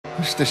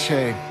Mr.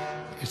 Shea,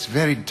 it's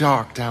very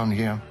dark down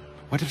here.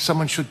 What if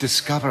someone should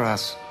discover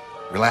us?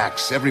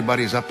 Relax,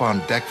 everybody's up on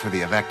deck for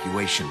the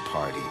evacuation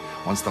party.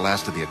 Once the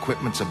last of the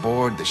equipment's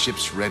aboard, the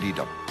ship's ready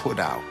to put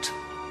out.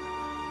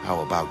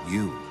 How about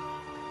you?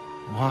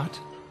 What?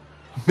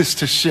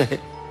 Mr. Shea?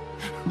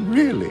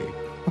 Really?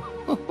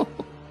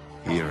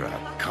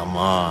 Ira, come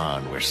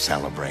on, we're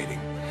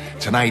celebrating.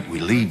 Tonight we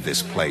leave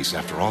this place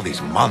after all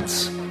these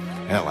months.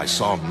 Hell, I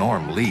saw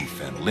Norm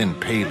Leaf and Lynn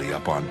Paley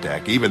up on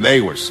deck. Even they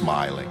were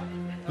smiling.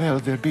 Well,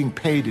 they're being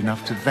paid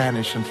enough to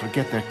vanish and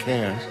forget their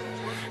cares.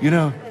 You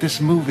know, this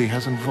movie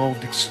has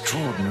involved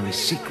extraordinary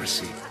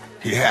secrecy.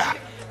 Yeah,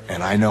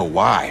 and I know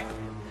why.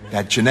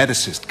 That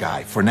geneticist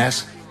guy,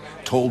 Furness,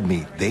 told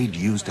me they'd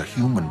used a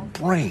human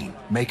brain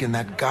making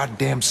that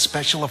goddamn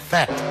special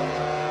effect.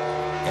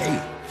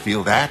 Hey,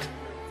 feel that?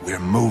 We're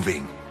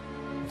moving.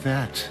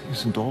 That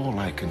isn't all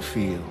I can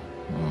feel.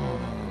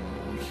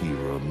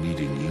 Hero,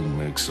 meeting you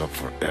makes up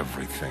for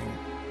everything.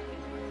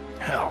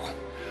 Hell,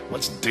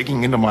 what's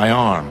digging into my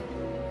arm?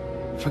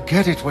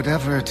 Forget it,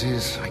 whatever it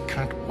is. I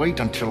can't wait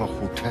until a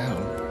hotel.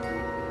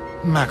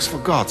 Max, for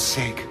God's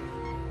sake.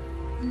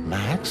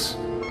 Max?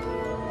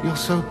 You're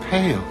so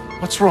pale.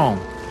 What's wrong?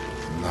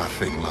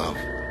 Nothing, love.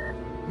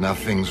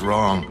 Nothing's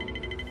wrong.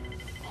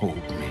 Hold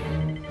me.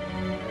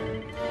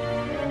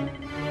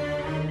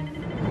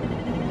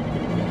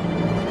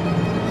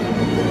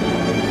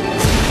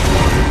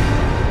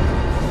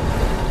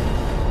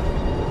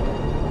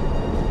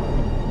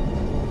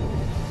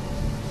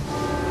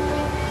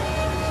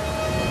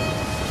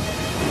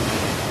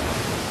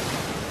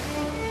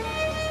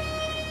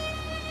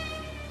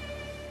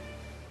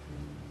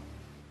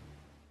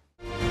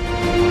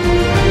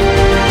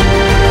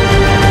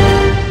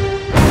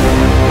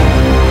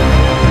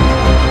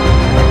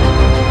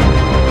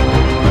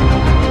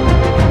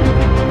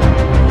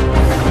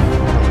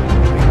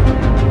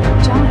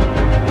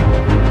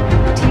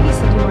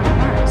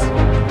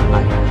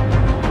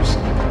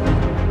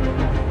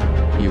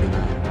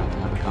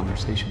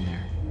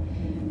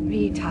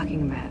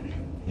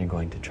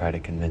 Try to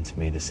convince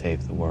me to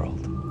save the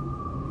world.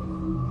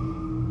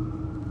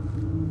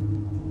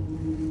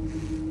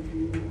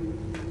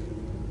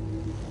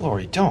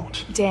 Lori,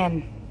 don't.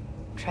 Dan,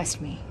 trust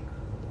me.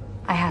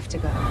 I have to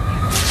go.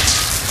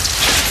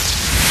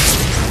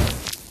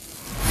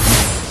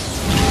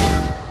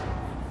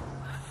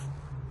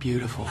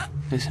 Beautiful,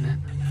 isn't it?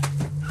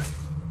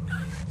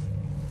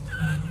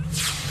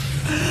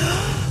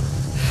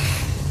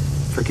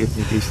 Forgive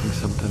me, these things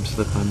sometimes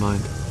slip my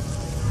mind.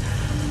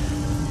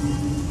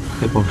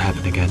 It won't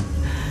happen again.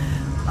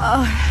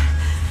 Oh,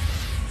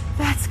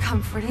 that's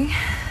comforting.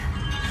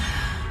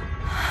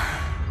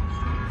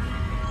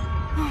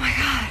 Oh my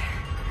God.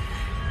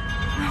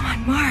 I'm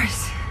on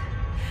Mars.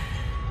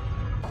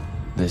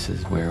 This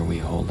is where we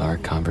hold our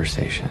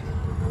conversation.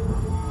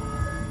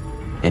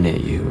 In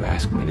it, you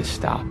ask me to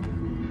stop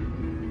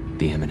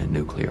the imminent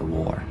nuclear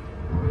war.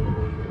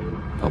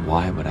 But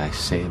why would I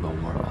save a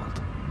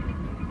world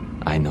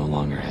I no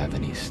longer have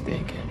any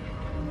stake in?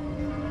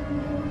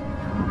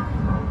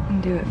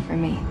 Do it for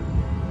me.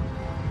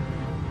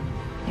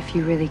 If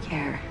you really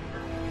care.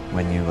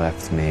 When you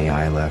left me,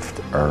 I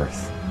left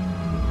Earth.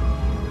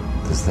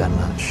 Does that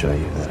not show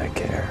you that I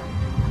care?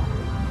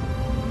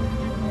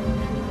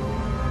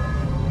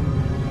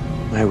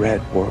 My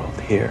red world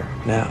here,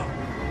 now,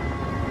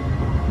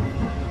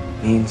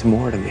 means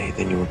more to me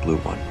than your blue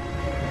one.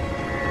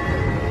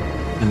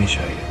 Let me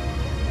show you.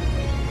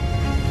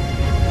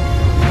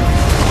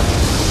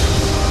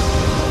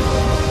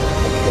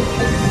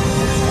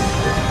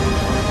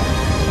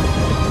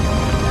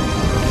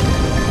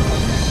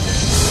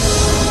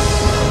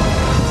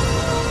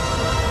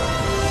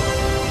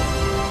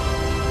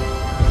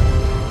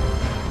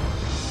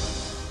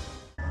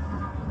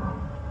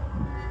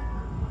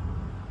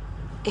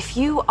 If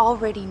you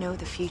already know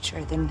the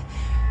future, then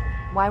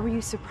why were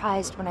you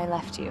surprised when I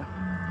left you?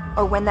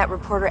 Or when that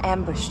reporter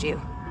ambushed you?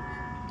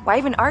 Why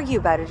even argue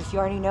about it if you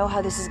already know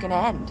how this is gonna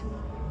end?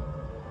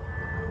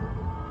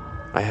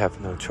 I have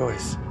no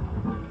choice.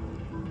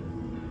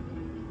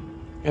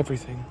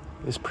 Everything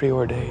is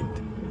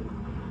preordained.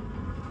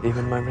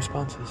 Even my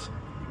responses.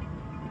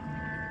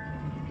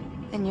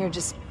 And you're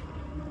just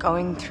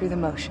going through the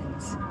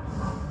motions.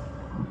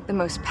 The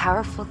most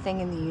powerful thing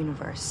in the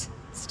universe,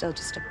 still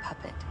just a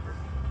puppet.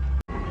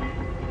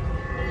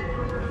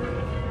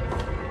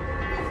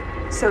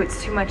 So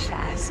it's too much to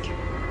ask.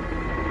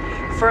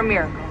 For a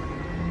miracle.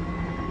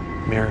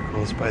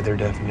 Miracles, by their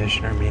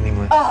definition, are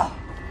meaningless. Oh,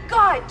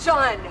 God,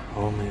 John!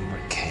 Only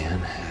what can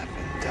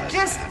happen does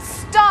Just happen.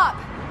 stop!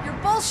 You're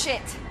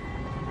bullshit!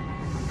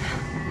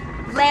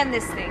 Land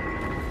this thing.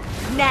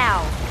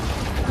 Now!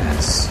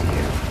 As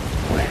you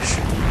wish.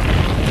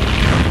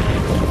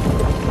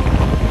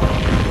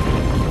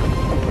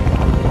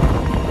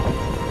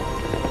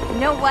 You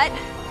know what?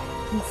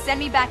 You can send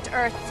me back to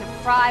Earth to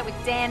fry with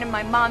Dan and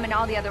my mom and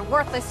all the other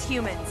worthless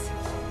humans.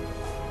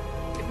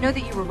 But know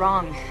that you were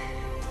wrong.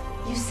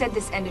 You said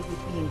this ended with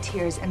me in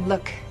tears, and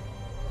look,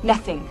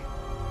 nothing.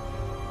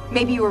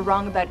 Maybe you were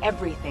wrong about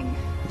everything.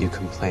 You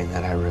complain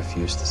that I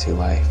refuse to see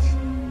life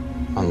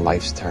on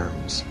life's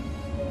terms.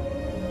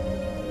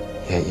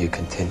 Yet you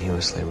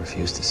continuously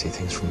refuse to see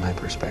things from my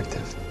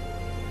perspective.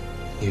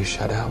 You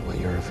shut out what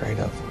you're afraid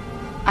of.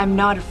 I'm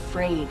not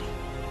afraid.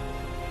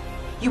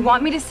 You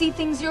want me to see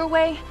things your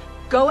way?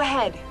 Go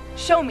ahead.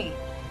 Show me.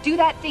 Do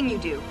that thing you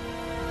do.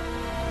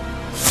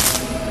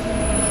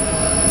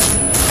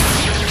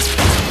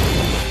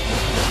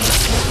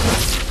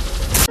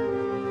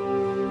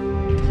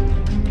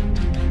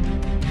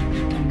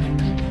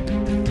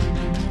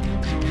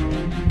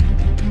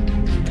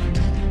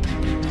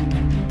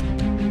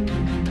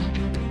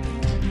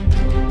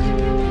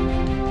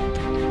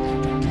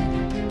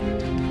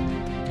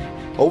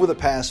 Over the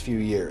past few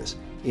years,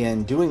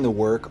 in doing the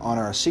work on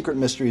our Secret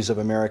Mysteries of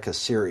America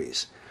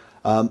series,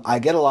 I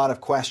get a lot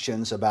of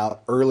questions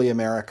about early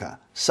America.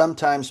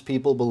 Sometimes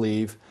people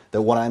believe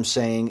that what I'm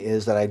saying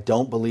is that I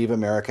don't believe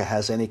America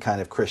has any kind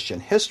of Christian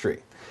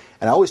history.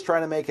 And I always try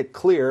to make it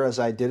clear, as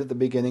I did at the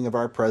beginning of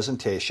our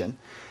presentation,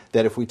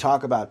 that if we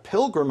talk about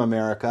Pilgrim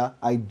America,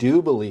 I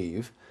do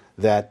believe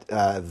that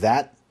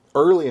that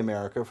early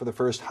America, for the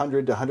first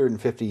 100 to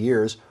 150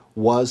 years,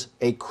 was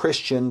a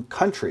Christian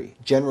country,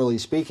 generally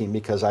speaking,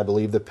 because I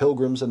believe the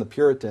Pilgrims and the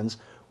Puritans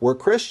were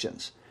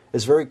Christians.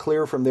 It's very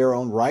clear from their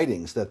own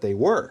writings that they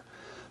were.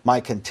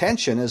 My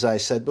contention, as I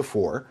said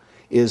before,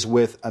 is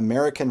with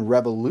American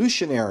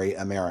Revolutionary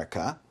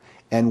America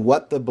and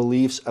what the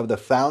beliefs of the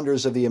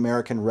founders of the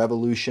American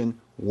Revolution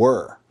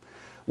were.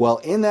 Well,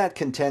 in that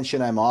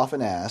contention, I'm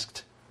often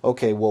asked,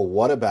 okay, well,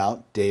 what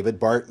about David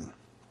Barton?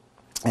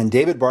 And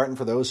David Barton,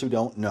 for those who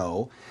don't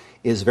know,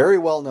 is very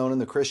well known in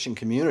the Christian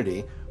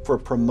community for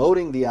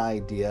promoting the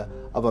idea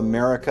of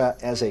America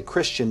as a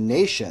Christian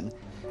nation.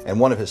 And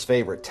one of his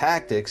favorite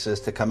tactics is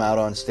to come out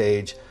on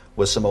stage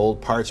with some old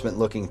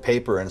parchment-looking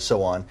paper and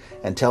so on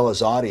and tell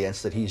his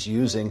audience that he's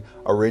using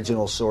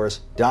original source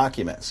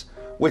documents,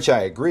 which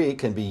I agree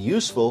can be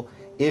useful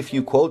if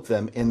you quote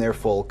them in their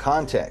full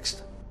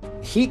context.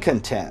 He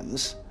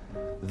contends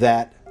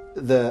that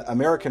the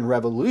American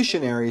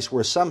revolutionaries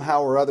were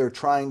somehow or other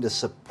trying to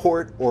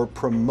support or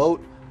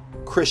promote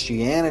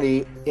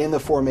Christianity in the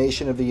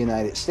formation of the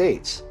United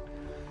States.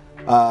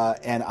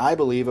 And I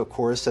believe, of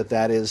course, that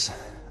that is,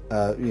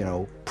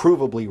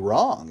 provably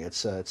wrong.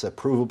 It's a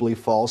provably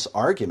false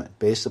argument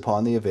based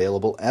upon the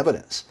available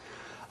evidence.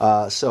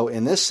 So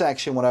in this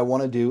section, what I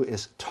want to do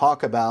is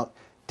talk about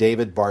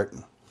David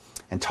Barton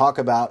and talk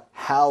about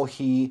how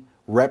he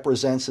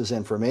represents his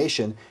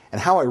information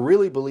and how I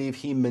really believe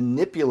he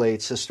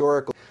manipulates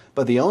historical.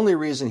 But the only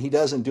reason he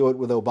doesn't do it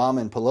with Obama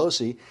and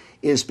Pelosi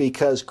is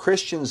because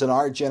Christians in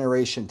our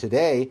generation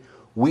today,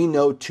 we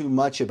know too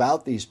much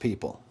about these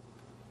people.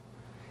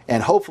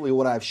 And hopefully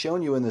what I've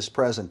shown you in this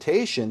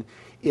presentation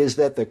is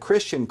that the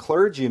Christian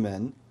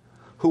clergymen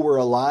who were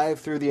alive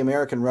through the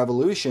American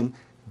Revolution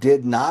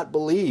did not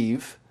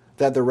believe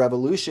that the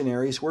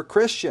revolutionaries were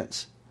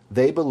Christians.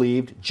 They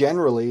believed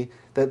generally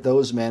that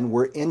those men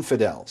were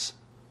infidels.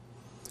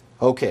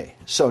 Okay,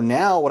 so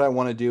now what I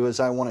want to do is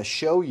I want to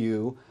show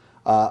you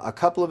a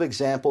couple of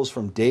examples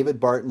from David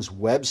Barton's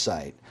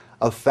website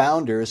of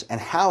founders and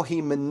how he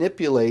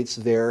manipulates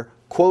their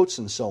quotes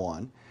and so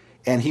on.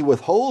 And he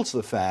withholds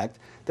the fact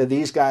that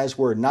these guys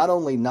were not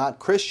only not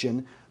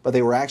Christian, but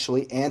they were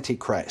actually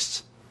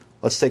antichrists.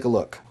 Let's take a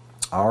look.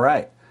 All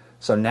right,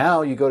 so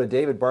now you go to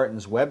David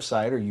Barton's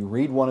website or you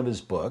read one of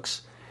his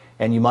books,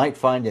 and you might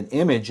find an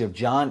image of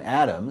John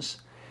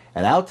Adams,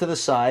 and out to the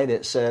side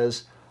it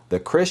says, "The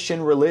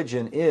Christian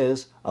religion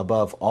is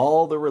above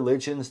all the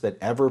religions that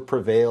ever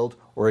prevailed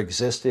or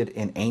existed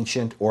in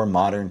ancient or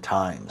modern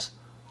times."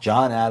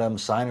 John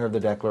Adams, signer of the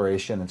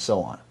Declaration, and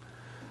so on.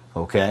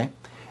 Okay?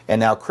 And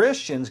now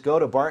Christians go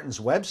to Barton's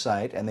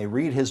website and they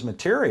read his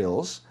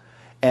materials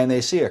and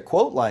they see a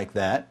quote like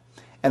that.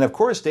 And of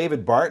course,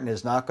 David Barton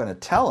is not going to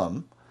tell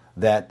them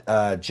that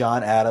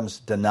John Adams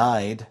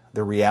denied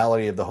the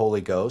reality of the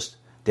Holy Ghost.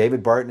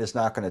 David Barton is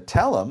not going to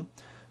tell them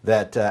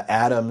that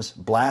Adams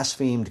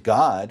blasphemed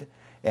God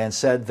and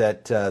said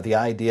that the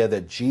idea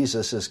that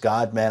Jesus is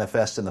God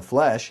manifest in the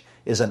flesh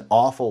is an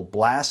awful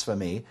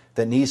blasphemy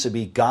that needs to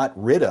be got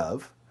rid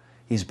of.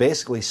 He's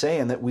basically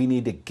saying that we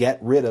need to get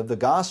rid of the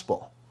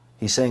gospel.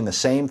 He's saying the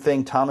same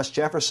thing Thomas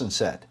Jefferson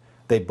said.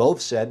 They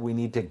both said we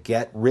need to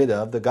get rid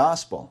of the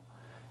gospel.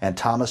 And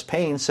Thomas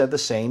Paine said the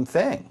same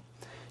thing.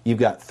 You've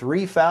got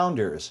three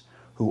founders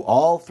who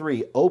all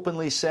three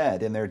openly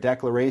said in their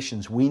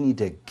declarations, we need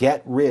to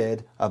get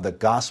rid of the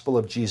gospel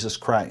of Jesus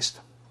Christ.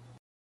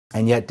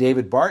 And yet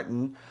David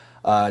Barton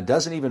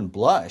doesn't even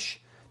blush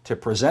to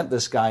present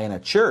this guy in a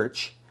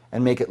church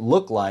and make it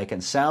look like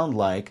and sound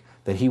like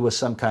that he was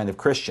some kind of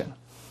Christian.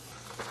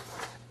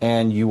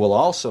 And you will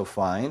also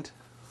find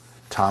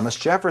Thomas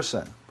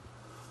Jefferson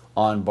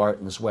on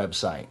Barton's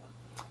website.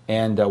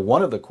 And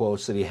one of the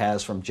quotes that he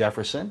has from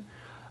Jefferson,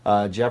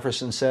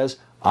 Jefferson says,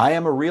 "I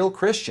am a real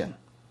Christian.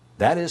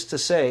 That is to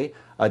say,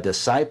 a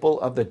disciple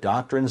of the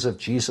doctrines of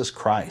Jesus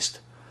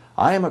Christ.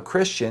 I am a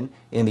Christian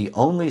in the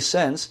only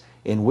sense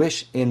in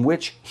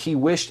which he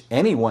wished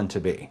anyone to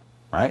be.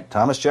 right?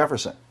 Thomas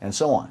Jefferson, and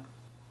so on.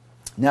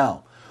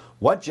 Now,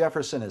 what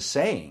Jefferson is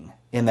saying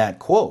in that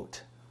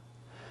quote,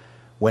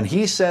 when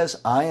he says,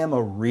 I am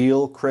a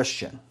real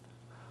Christian,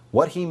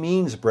 what he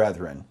means,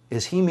 brethren,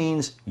 is he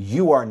means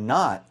you are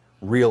not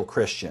real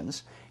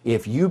Christians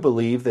if you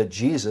believe that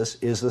Jesus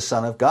is the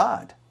Son of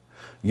God.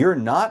 You're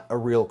not a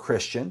real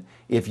Christian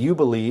if you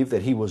believe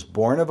that he was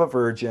born of a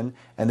virgin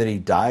and that he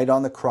died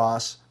on the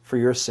cross for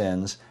your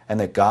sins and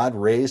that God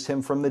raised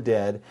him from the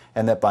dead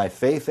and that by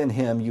faith in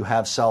him you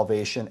have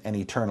salvation and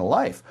eternal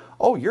life.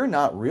 Oh, you're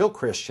not real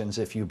Christians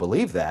if you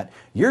believe that.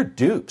 You're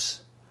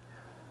dupes.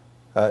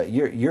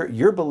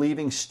 You're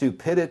believing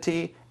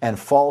stupidity and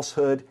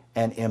falsehood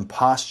and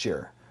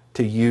imposture,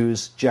 to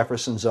use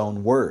Jefferson's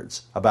own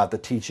words about the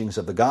teachings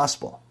of the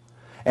gospel.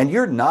 And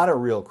you're not a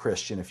real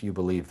Christian if you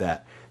believe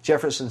that.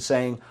 Jefferson's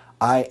saying,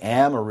 I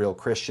am a real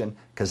Christian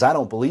because I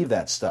don't believe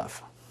that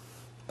stuff.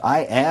 I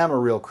am a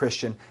real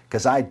Christian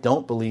because I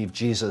don't believe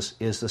Jesus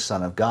is the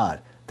Son of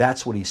God.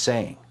 That's what he's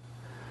saying.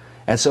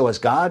 And so as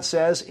God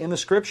says in the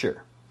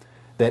Scripture,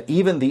 that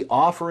even the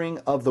offering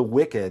of the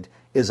wicked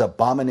is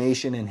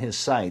abomination in his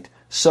sight,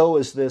 so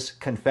is this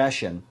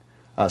confession,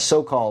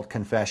 so-called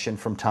confession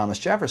from Thomas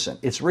Jefferson.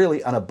 It's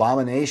really an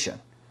abomination,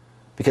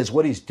 because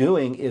what he's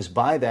doing is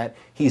by that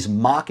he's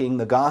mocking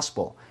the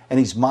gospel, and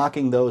he's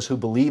mocking those who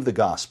believe the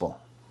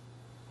gospel.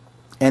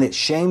 And it's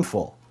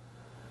shameful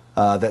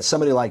that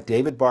somebody like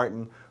David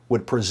Barton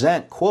would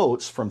present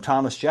quotes from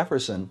Thomas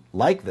Jefferson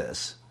like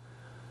this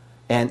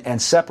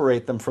and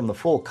separate them from the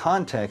full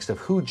context of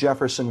who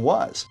Jefferson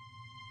was.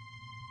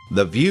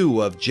 The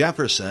view of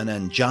Jefferson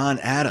and John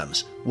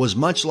Adams was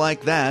much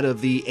like that of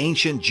the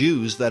ancient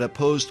Jews that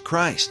opposed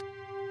Christ.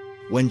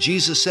 When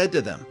Jesus said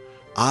to them,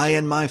 I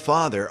and my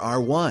Father are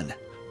one,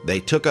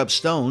 they took up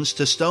stones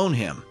to stone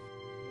him.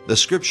 The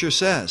Scripture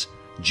says,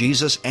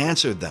 Jesus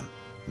answered them,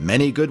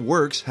 Many good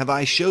works have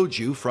I showed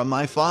you from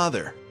my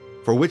Father.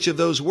 For which of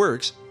those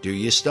works do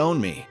ye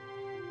stone me?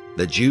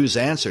 The Jews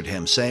answered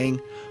him,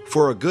 saying,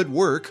 For a good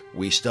work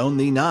we stone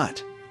thee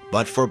not,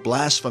 but for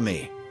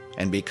blasphemy,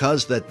 and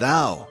because that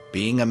thou,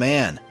 being a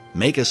man,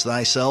 makest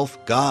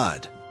thyself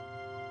God.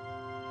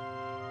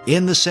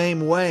 In the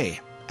same way,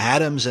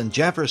 Adams and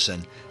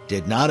Jefferson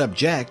did not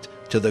object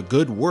to the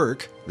good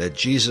work that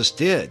Jesus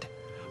did,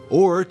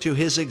 or to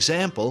his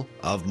example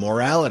of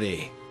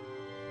morality.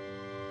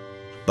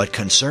 But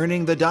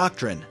concerning the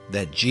doctrine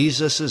that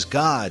Jesus is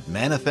God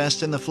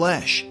manifest in the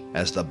flesh,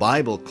 as the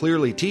Bible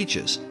clearly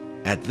teaches,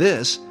 at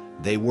this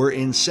they were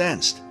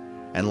incensed,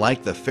 and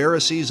like the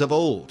Pharisees of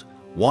old,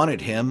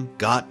 wanted him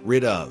got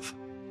rid of.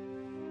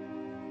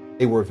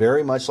 They were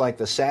very much like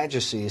the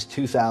Sadducees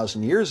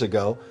 2,000 years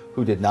ago,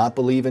 who did not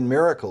believe in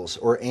miracles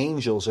or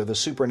angels or the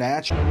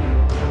supernatural.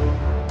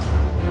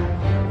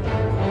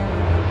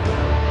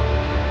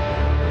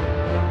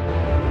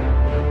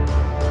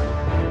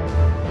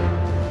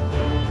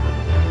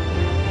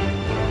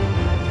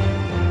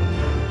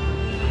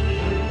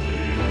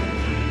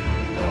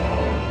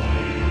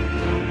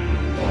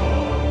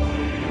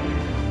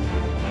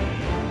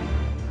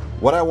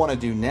 What I want to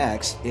do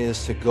next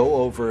is to go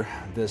over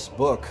this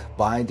book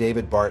by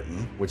David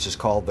Barton, which is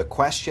called The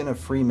Question of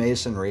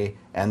Freemasonry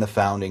and the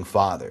Founding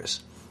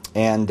Fathers.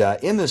 And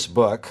in this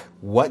book,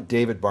 what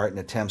David Barton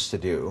attempts to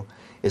do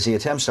is he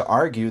attempts to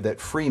argue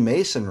that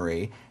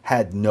Freemasonry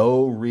had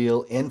no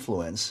real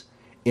influence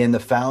in the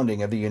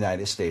founding of the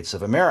United States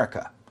of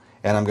America.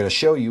 And I'm going to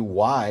show you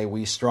why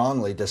we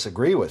strongly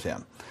disagree with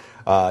him.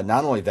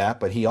 Not only that,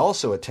 but he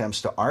also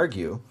attempts to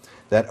argue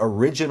that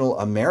original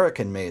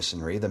American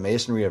Masonry, the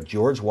Masonry of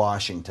George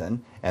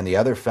Washington and the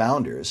other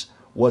founders,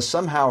 was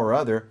somehow or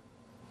other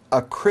a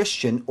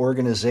Christian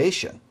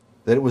organization,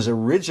 that it was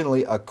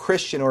originally a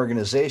Christian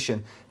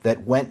organization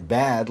that went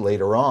bad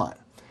later on.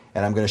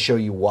 And I'm going to show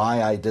you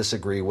why I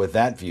disagree with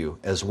that view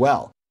as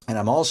well. And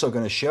I'm also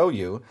going to show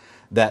you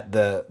that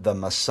the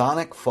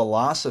Masonic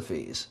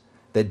philosophies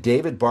that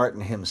David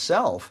Barton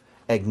himself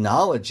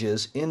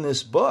acknowledges in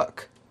this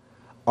book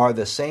are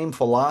the same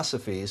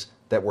philosophies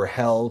that were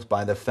held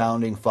by the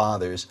founding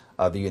fathers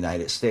of the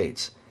United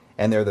States.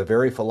 And they're the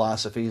very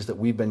philosophies that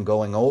we've been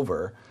going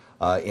over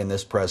in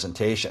this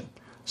presentation.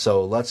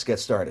 So let's get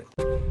started.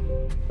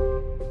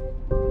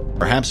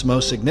 Perhaps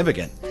most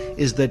significant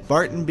is that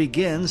Barton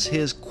begins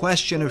his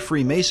question of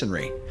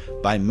Freemasonry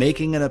by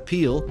making an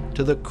appeal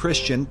to the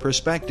Christian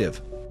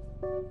perspective.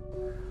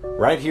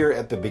 Right here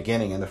at the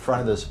beginning, in the front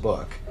of this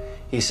book,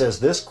 he says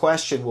this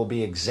question will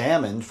be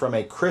examined from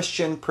a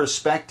Christian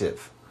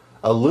perspective,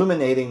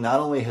 illuminating not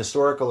only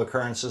historical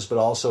occurrences but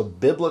also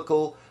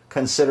biblical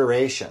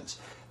considerations.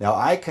 Now,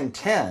 I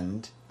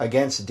contend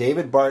against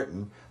David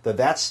Barton that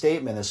that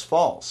statement is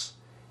false.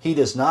 He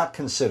does not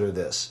consider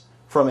this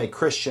from a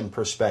Christian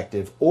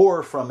perspective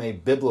or from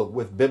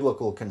with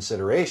biblical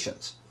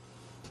considerations.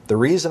 The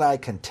reason I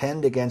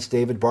contend against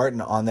David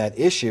Barton on that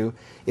issue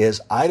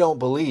is I don't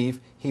believe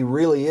he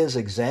really is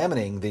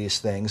examining these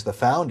things, the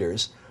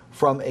founders,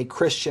 from a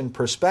Christian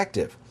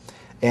perspective.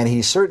 And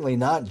he's certainly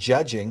not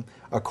judging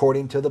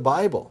according to the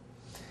Bible.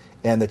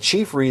 And the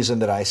chief reason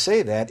that I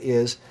say that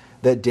is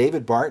that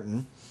David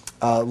Barton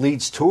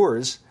leads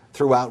tours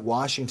throughout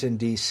Washington,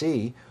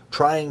 D.C.,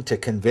 trying to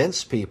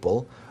convince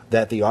people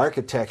that the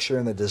architecture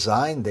and the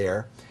design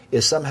there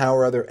is somehow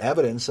or other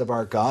evidence of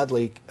our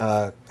godly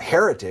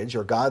heritage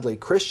or godly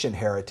Christian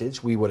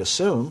heritage, we would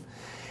assume,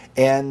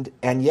 and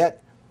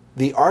yet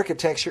the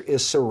architecture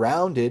is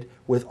surrounded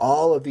with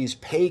all of these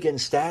pagan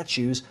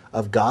statues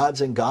of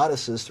gods and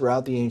goddesses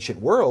throughout the ancient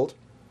world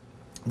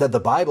that the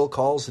Bible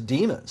calls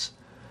demons.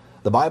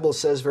 The Bible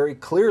says very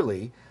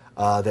clearly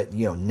that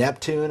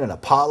Neptune and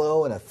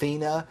Apollo and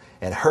Athena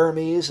and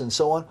Hermes and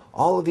so on,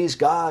 all of these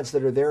gods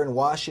that are there in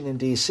Washington,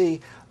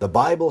 D.C., the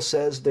Bible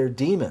says they're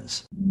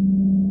demons.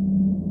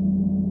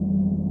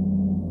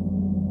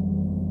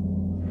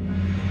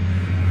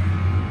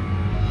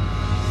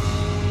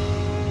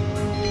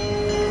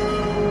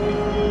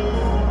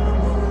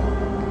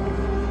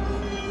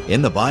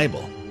 In the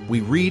Bible,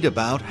 we read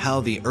about how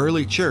the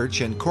early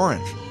church in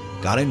Corinth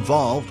got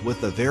involved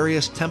with the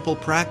various temple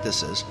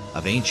practices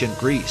of ancient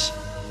Greece.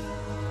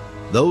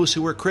 Those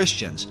who were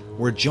Christians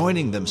were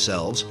joining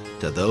themselves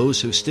to those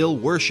who still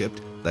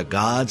worshipped the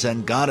gods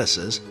and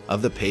goddesses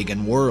of the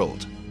pagan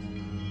world.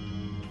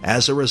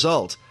 As a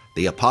result,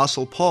 the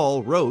Apostle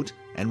Paul wrote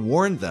and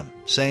warned them,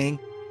 saying,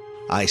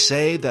 "I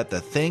say that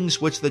the things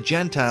which the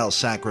Gentiles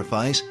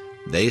sacrifice,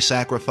 they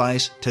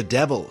sacrifice to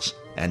devils,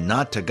 and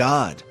not to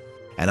God.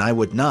 And I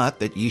would not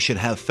that ye should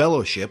have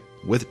fellowship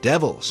with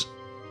devils.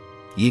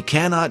 Ye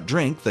cannot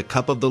drink the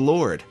cup of the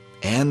Lord,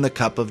 and the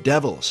cup of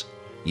devils.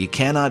 Ye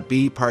cannot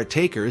be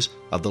partakers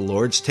of the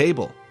Lord's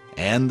table,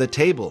 and the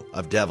table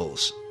of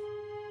devils."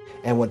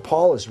 And when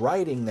Paul is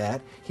writing that,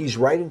 he's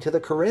writing to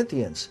the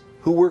Corinthians,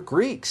 who were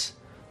Greeks.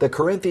 The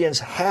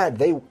Corinthians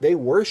they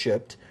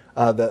worshipped,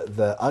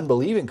 the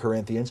unbelieving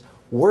Corinthians,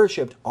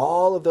 worshipped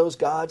all of those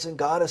gods and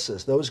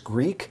goddesses, those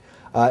Greek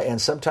and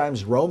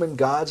sometimes Roman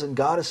gods and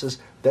goddesses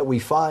that we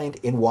find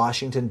in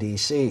Washington,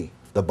 D.C.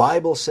 The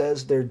Bible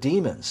says they're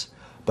demons,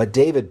 but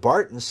David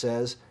Barton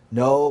says,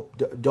 no,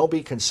 don't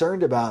be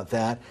concerned about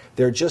that.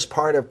 They're just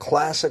part of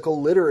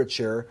classical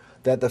literature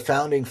that the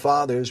Founding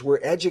Fathers were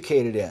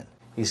educated in.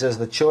 He says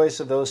the choice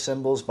of those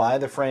symbols by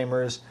the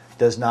framers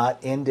does not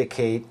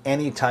indicate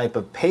any type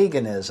of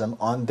paganism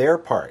on their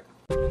part.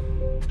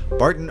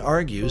 Barton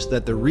argues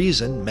that the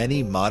reason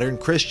many modern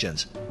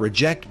Christians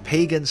reject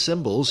pagan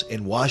symbols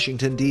in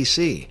Washington,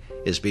 D.C.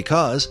 is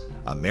because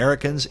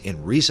Americans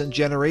in recent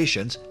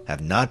generations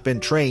have not been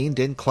trained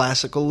in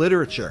classical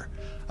literature,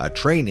 a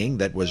training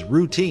that was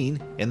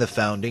routine in the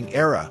founding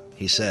era,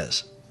 he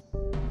says.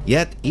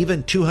 Yet,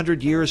 even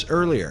 200 years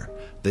earlier,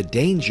 the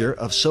danger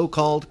of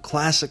so-called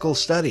classical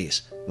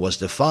studies was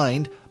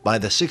defined by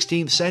the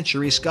 16th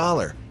century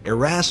scholar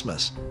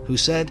Erasmus, who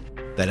said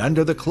that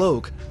under the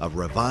cloak of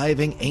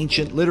reviving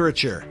ancient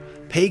literature,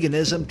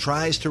 paganism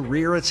tries to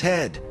rear its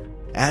head,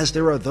 as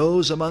there are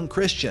those among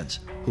Christians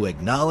who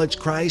acknowledge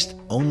Christ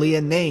only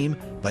in name,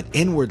 but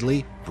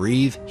inwardly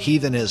breathe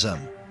heathenism.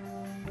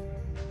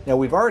 Now,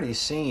 we've already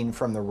seen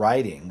from the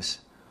writings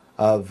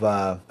of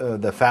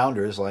the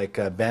founders like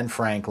Ben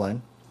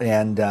Franklin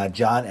and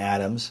John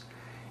Adams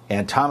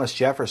and Thomas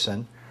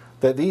Jefferson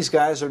that these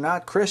guys are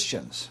not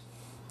Christians.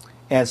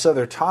 And so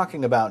they're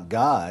talking about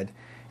God,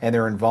 and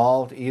they're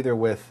involved either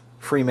with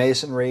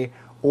Freemasonry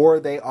or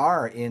they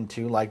are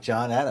into, like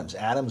John Adams.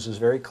 Adams was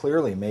very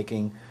clearly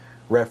making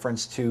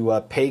reference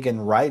to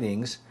pagan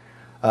writings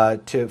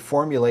to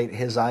formulate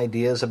his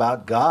ideas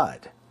about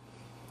God.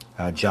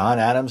 John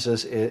Adams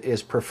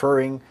is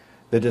preferring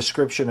the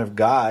description of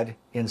God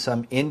in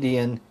some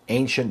Indian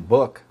ancient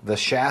book, the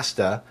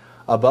Shasta,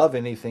 above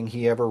anything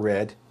he ever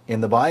read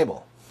in the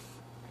Bible.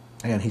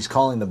 And he's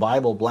calling the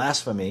Bible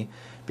blasphemy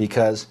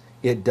because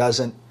it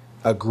doesn't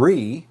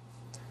agree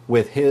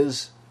with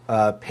his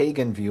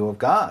pagan view of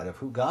God, of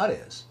who God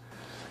is.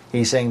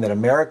 He's saying that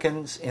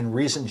Americans in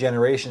recent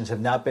generations have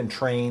not been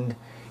trained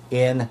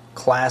in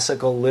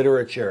classical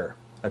literature,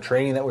 a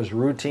training that was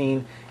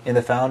routine in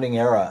the founding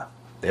era.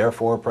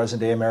 Therefore,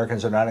 present-day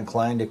Americans are not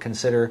inclined to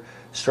consider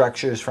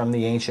structures from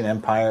the ancient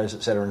empires,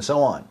 etc., and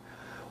so on,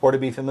 or to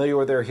be familiar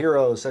with their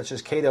heroes such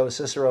as Cato,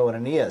 Cicero, and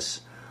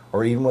Aeneas,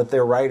 or even with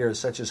their writers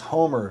such as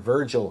Homer,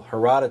 Virgil,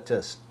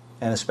 Herodotus,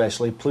 and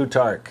especially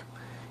Plutarch.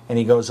 And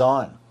he goes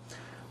on.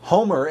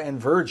 Homer and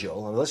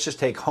Virgil, or let's just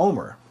take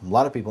Homer. A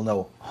lot of people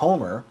know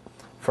Homer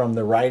from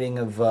the writing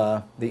of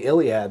the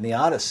Iliad and the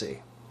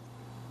Odyssey.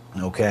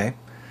 Okay?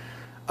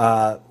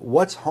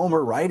 What's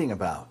Homer writing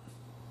about?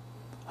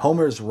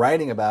 Homer's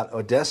writing about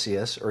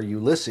Odysseus, or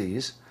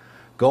Ulysses,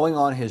 going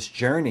on his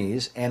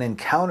journeys and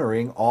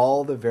encountering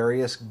all the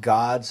various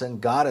gods and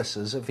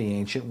goddesses of the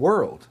ancient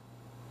world.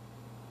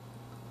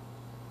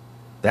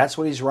 That's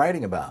what he's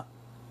writing about.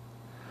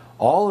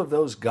 All of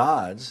those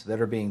gods that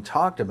are being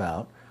talked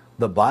about,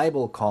 the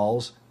Bible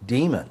calls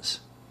demons.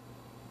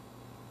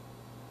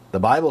 The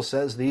Bible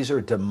says these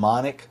are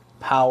demonic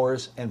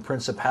powers and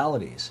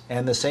principalities.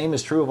 And the same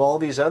is true of all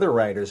these other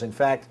writers. In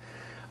fact,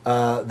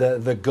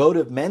 the Goat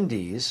of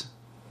Mendes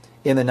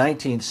in the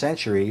 19th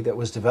century that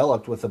was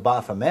developed with the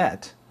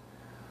Baphomet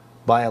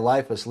by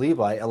Eliphas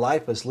Levi.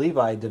 Eliphas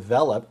Levi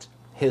developed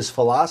his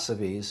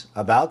philosophies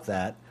about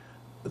that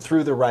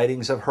through the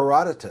writings of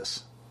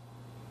Herodotus,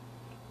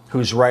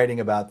 who's writing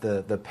about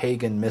the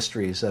pagan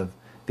mysteries of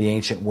the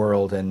ancient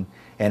world and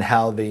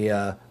how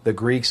the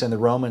Greeks and the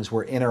Romans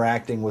were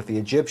interacting with the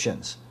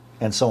Egyptians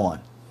and so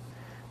on.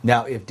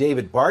 Now, if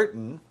David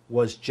Barton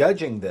was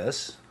judging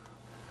this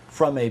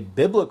from a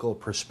biblical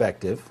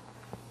perspective,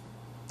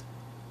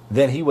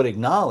 then he would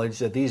acknowledge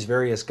that these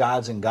various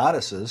gods and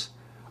goddesses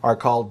are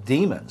called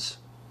demons,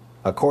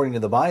 according to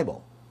the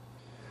Bible.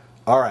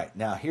 All right,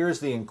 now here's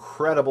the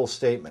incredible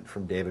statement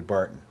from David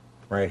Barton,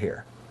 right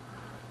here.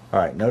 All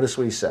right, notice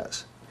what he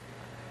says.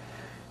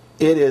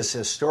 It is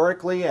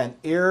historically and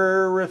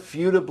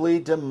irrefutably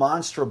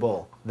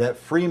demonstrable that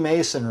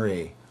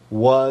Freemasonry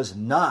was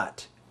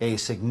not a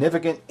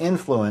significant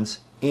influence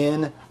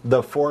in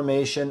the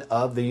formation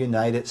of the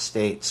United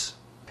States.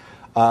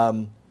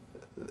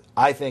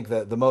 I think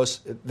that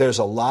there's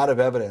a lot of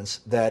evidence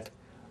that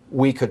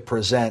we could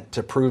present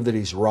to prove that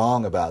he's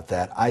wrong about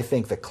that. I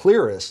think the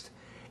clearest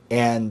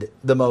and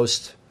the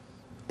most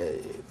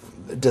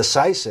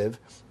decisive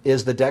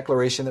is the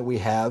declaration that we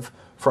have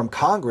from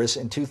Congress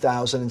in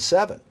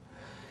 2007.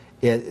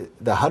 The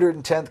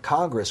 110th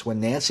Congress, when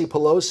Nancy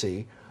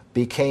Pelosi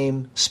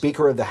became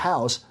Speaker of the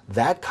House,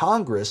 that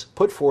Congress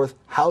put forth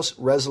House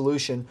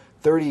Resolution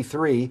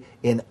 33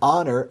 in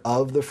honor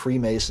of the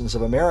Freemasons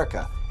of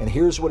America. And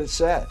here's what it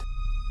said.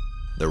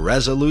 The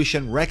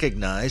resolution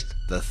recognized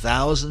the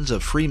thousands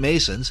of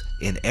Freemasons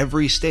in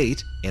every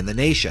state in the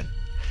nation.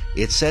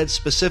 It said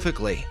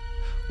specifically,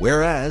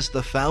 whereas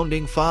the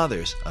founding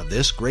fathers of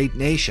this great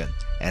nation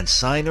and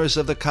signers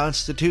of the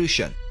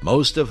Constitution,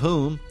 most of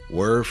whom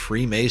were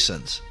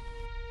Freemasons.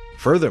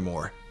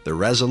 Furthermore, the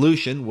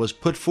resolution was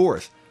put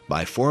forth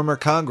by former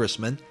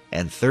Congressman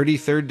and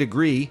 33rd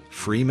degree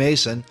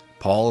Freemason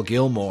Paul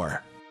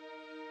Gilmore.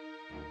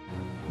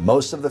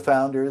 Most of the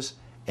founders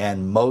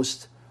and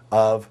most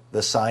of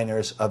the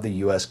signers of the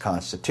U.S.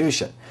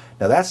 Constitution.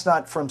 Now, that's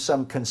not from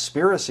some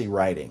conspiracy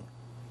writing.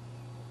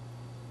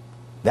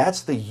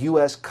 That's the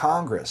U.S.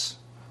 Congress.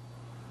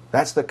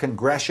 That's the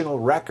congressional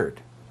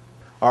record.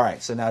 All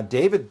right, so now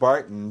David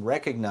Barton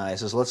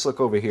recognizes, let's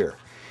look over here.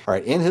 All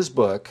right, in his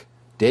book,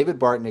 David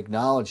Barton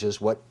acknowledges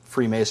what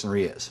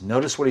Freemasonry is.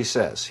 Notice what he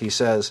says. He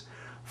says,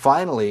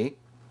 finally,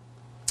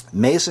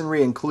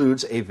 Masonry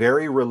includes a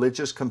very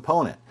religious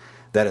component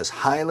that is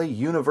highly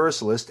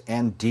universalist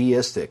and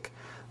deistic.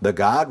 The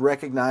God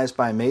recognized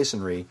by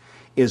Masonry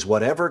is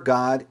whatever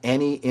God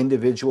any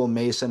individual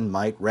Mason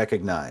might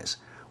recognize,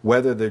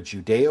 whether the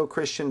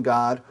Judeo-Christian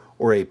God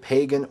or a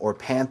pagan or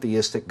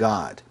pantheistic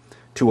God.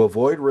 To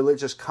avoid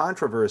religious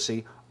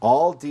controversy,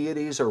 all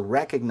deities are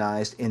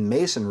recognized in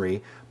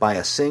Masonry by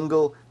a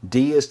single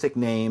deistic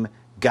name,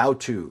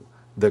 Gaotu,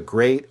 the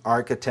great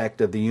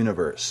architect of the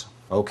universe.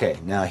 Okay,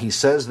 now he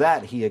says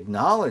that. He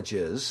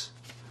acknowledges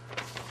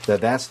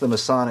that that's the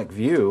Masonic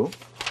view.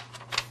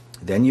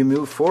 Then you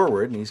move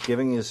forward, and he's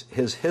giving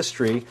his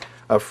history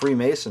of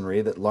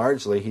Freemasonry that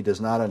largely he does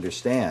not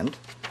understand.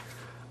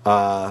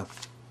 But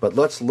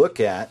let's look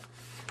at,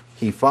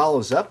 he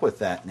follows up with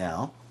that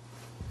now,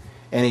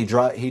 and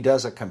he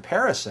does a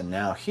comparison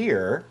now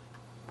here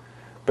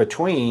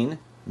between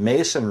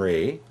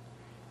Masonry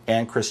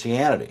and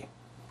Christianity.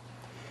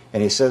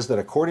 And he says that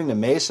according to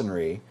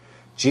Masonry,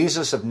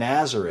 Jesus of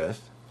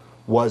Nazareth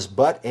was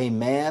but a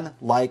man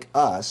like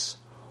us,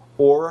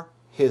 or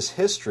his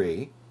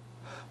history,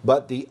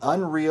 but the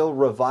unreal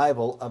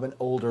revival of an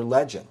older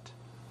legend.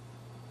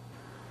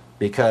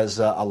 Because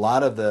a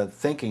lot of the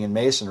thinking in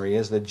Masonry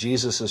is that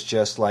Jesus is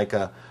just like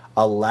a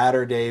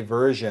latter-day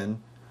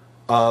version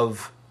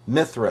of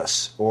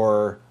Mithras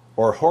or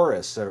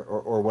Horus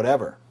or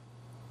whatever.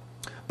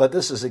 But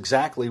this is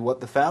exactly what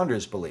the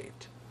founders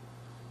believed.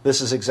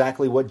 This is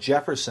exactly what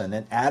Jefferson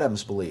and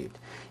Adams believed.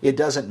 It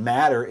doesn't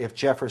matter if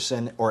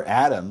Jefferson or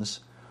Adams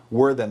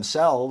were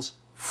themselves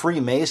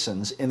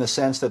Freemasons in the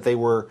sense that they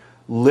were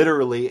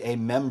literally a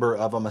member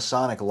of a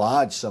Masonic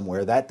lodge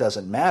somewhere. That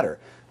doesn't matter.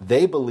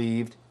 They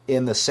believed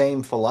in the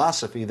same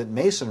philosophy that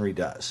Masonry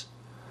does.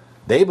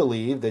 They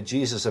believed that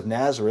Jesus of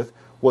Nazareth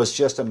was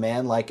just a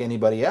man like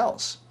anybody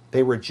else.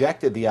 They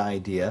rejected the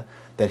idea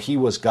that he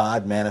was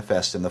God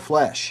manifest in the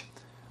flesh.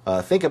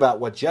 Think about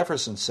what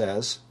Jefferson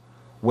says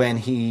when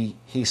he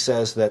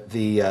says that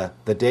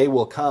the day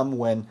will come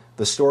when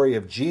the story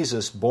of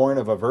Jesus born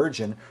of a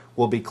virgin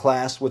will be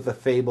classed with the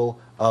fable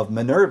of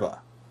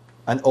Minerva,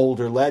 an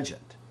older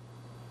legend.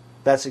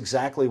 That's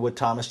exactly what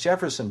Thomas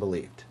Jefferson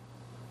believed.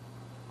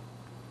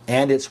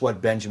 And it's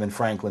what Benjamin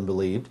Franklin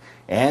believed.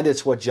 And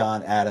it's what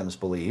John Adams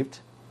believed.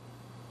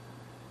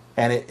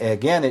 And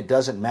again, it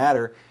doesn't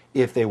matter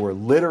if they were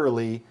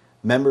literally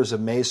members of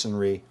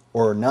Masonry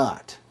or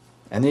not.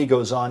 And then he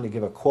goes on to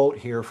give a quote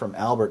here from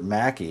Albert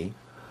Mackey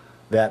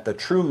that the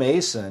true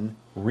Mason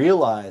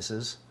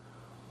realizes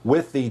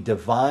with the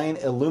divine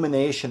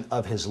illumination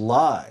of his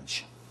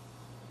lodge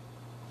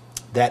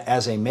that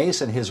as a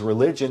Mason his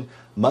religion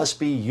must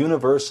be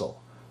universal.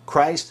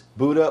 Christ,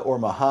 Buddha, or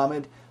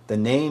Muhammad, the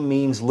name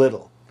means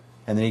little.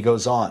 And then he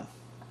goes on.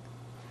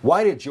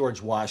 Why did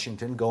George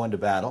Washington go into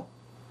battle?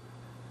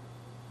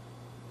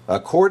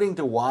 According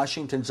to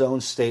Washington's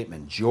own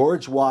statement,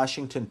 George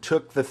Washington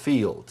took the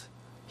field.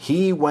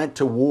 He went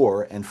to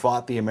war and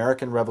fought the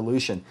American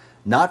Revolution,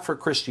 not for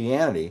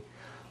Christianity,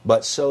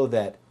 but so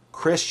that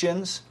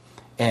Christians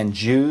and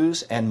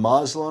Jews and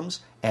Muslims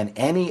and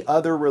any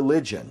other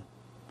religion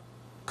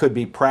could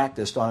be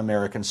practiced on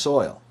American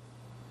soil.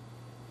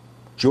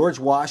 George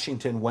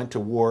Washington went to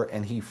war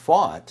and he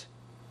fought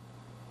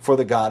for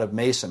the God of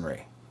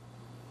Masonry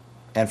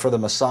and for the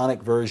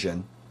Masonic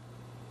version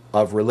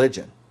of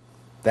religion.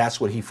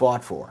 That's what he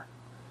fought for.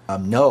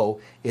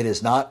 No, it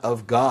is not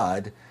of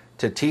God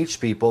to teach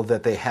people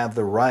that they have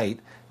the right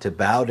to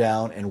bow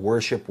down and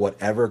worship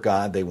whatever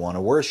God they want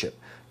to worship.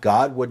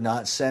 God would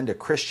not send a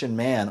Christian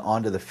man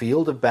onto the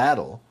field of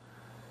battle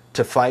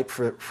to fight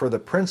for the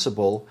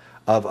principle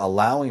of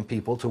allowing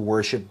people to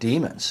worship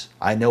demons.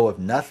 I know of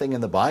nothing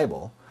in the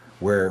Bible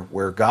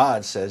where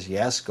God says,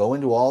 yes, go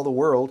into all the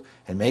world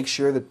and make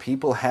sure that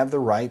people have the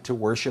right to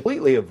worship.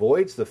 Completely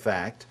avoids the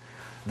fact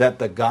that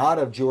the God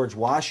of George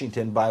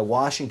Washington, by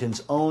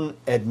Washington's own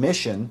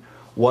admission,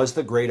 was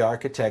the great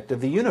architect of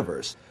the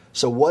universe.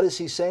 So what is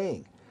he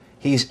saying?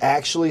 He's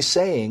actually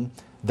saying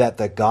that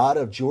the God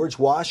of George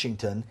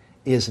Washington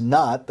is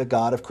not the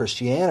God of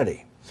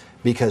Christianity,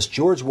 because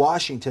George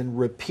Washington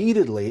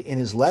repeatedly in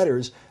his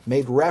letters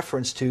made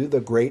reference to the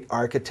great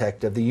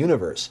architect of the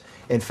universe.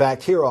 In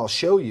fact, here I'll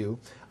show you,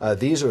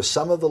 these are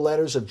some of the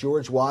letters of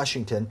George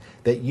Washington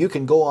that you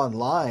can go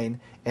online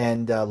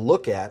and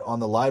look at on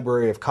the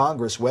Library of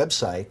Congress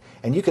website,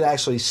 and you can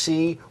actually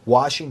see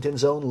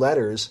Washington's own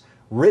letters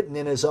written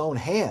in his own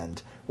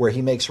hand, where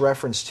he makes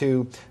reference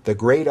to the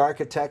great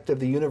architect of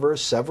the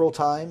universe several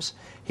times.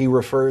 He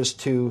refers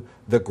to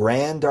the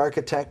grand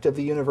architect of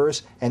the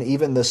universe and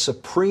even the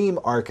supreme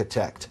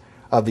architect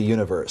of the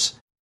universe.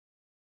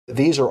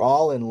 These are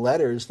all in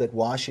letters that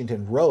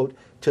Washington wrote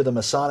to the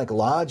Masonic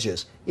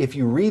lodges. If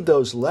you read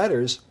those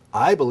letters,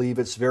 I believe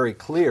it's very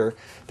clear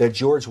that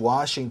George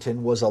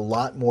Washington was a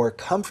lot more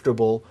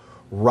comfortable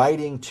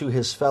writing to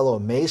his fellow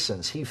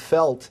Masons. He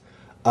felt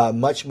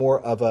much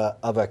more of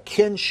a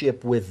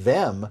kinship with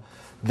them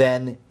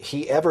than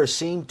he ever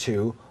seemed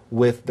to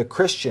with the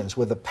Christians,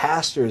 with the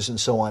pastors and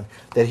so on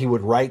that he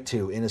would write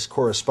to in his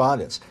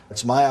correspondence.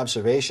 It's my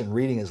observation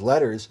reading his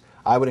letters.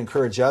 I would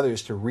encourage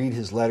others to read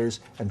his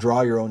letters and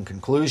draw your own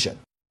conclusion.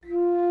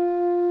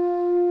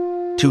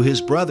 To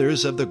his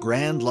brothers of the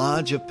Grand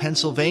Lodge of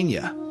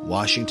Pennsylvania,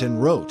 Washington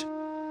wrote,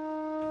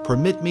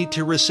 "Permit me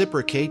to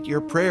reciprocate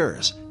your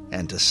prayers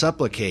and to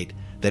supplicate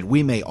that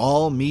we may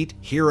all meet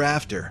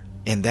hereafter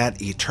in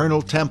that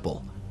eternal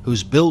temple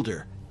whose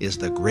builder is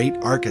the great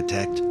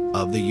architect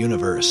of the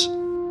universe."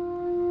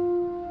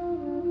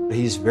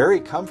 He's very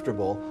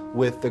comfortable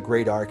with the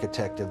great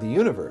architect of the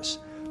universe.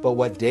 But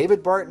what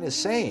David Barton is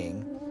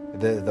saying,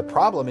 the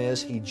problem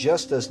is he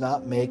just does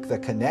not make the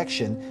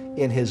connection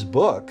in his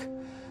book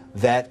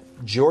that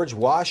George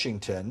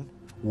Washington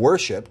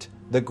worshipped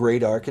the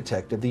great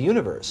architect of the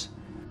universe.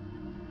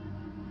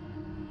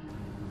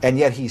 And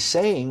yet he's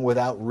saying,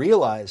 without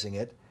realizing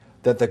it,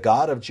 that the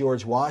God of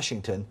George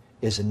Washington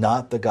is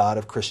not the God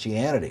of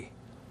Christianity.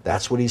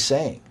 That's what he's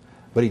saying.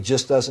 But he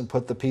just doesn't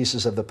put the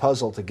pieces of the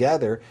puzzle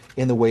together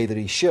in the way that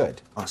he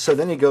should. So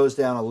then he goes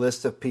down a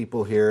list of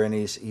people here, and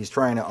he's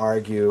trying to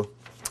argue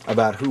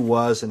about who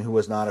was and who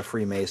was not a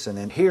Freemason.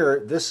 And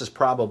here, this is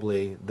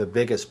probably the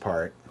biggest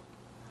part,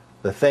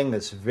 the thing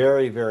that's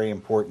very, very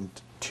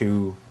important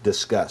to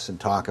discuss and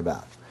talk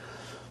about.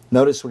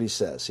 Notice what he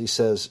says. He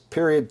says,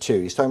 period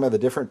 2. He's talking about the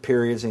different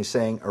periods, and he's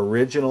saying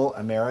original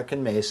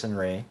American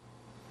Masonry,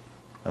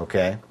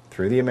 okay,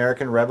 through the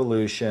American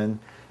Revolution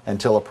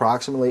until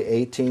approximately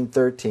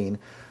 1813,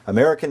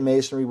 American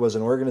Masonry was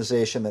an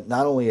organization that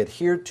not only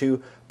adhered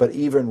to, but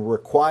even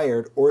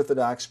required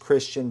Orthodox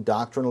Christian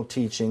doctrinal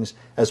teachings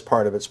as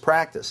part of its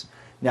practice.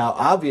 Now,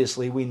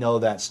 obviously, we know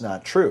that's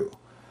not true,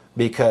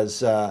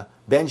 because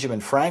Benjamin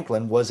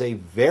Franklin was a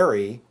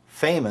very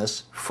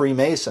famous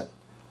Freemason.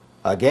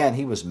 Again,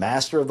 he was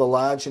master of the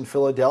lodge in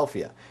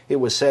Philadelphia. It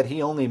was said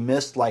he only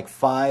missed like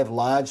 5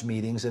 lodge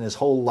meetings in his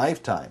whole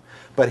lifetime,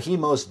 but he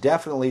most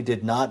definitely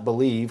did not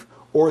believe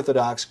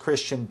Orthodox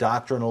Christian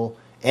doctrinal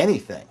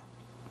anything.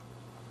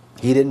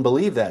 He didn't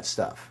believe that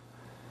stuff.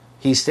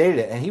 He stated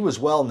it, and he was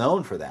well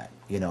known for that.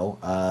 You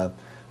know,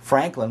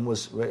 Franklin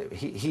was,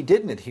 he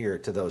didn't adhere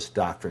to those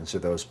doctrines or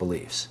those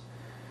beliefs.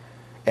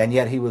 And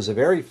yet he was a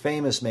very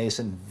famous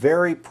Mason,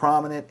 very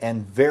prominent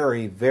and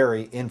very,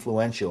 very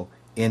influential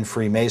in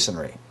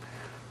Freemasonry.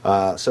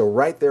 So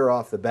right there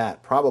off the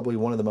bat, probably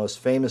one of the most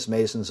famous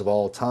Masons of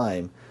all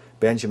time,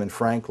 Benjamin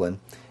Franklin,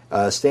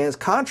 stands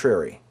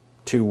contrary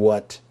to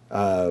what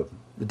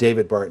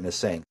David Barton is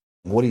saying.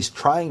 What he's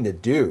trying to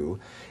do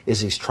is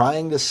he's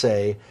trying to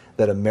say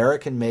that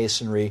American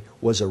Masonry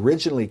was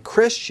originally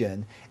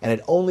Christian and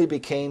it only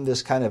became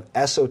this kind of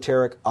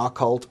esoteric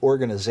occult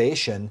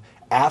organization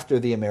after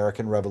the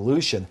American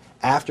Revolution,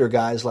 after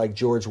guys like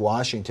George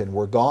Washington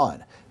were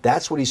gone.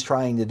 That's what he's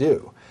trying to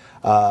do.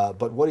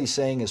 But what he's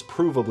saying is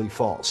provably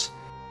false.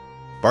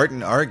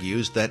 Barton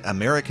argues that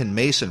American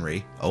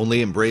Masonry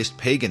only embraced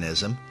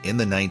paganism in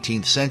the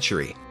 19th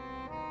century.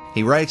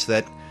 He writes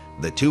that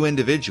the two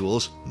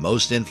individuals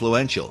most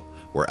influential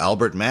were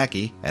Albert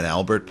Mackey and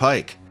Albert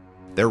Pike.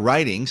 Their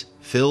writings,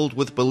 filled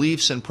with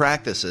beliefs and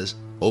practices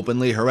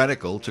openly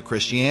heretical to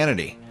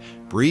Christianity,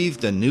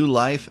 breathed a new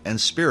life and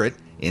spirit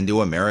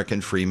into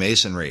American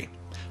Freemasonry,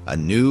 a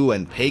new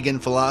and pagan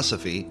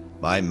philosophy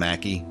by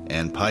Mackey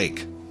and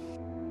Pike.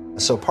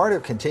 So part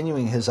of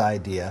continuing his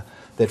idea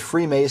that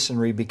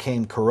Freemasonry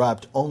became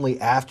corrupt only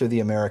after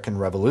the American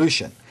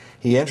Revolution,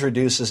 he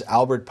introduces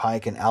Albert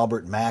Pike and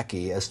Albert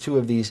Mackey as two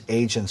of these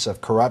agents of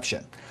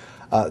corruption.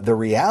 The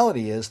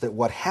reality is that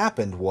what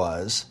happened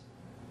was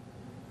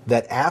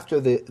that after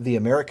the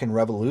American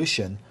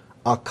Revolution,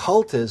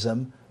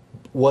 occultism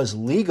was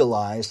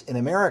legalized in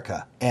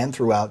America and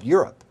throughout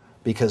Europe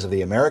because of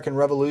the American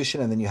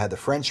Revolution, and then you had the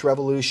French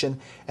Revolution,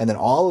 and then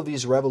all of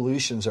these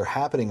revolutions are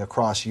happening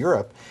across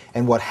Europe.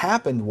 And what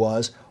happened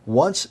was,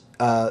 once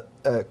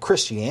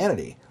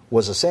Christianity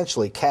was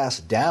essentially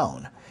cast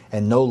down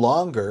and no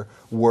longer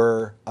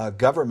were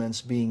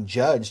governments being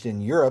judged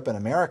in Europe and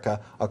America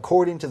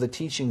according to the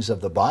teachings of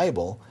the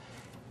Bible,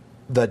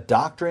 the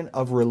doctrine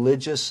of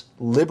religious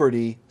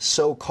liberty,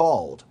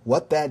 so-called,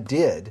 what that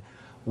did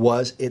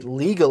was it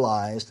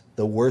legalized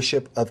the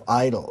worship of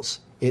idols.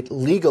 It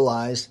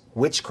legalized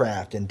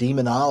witchcraft and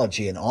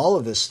demonology and all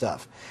of this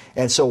stuff.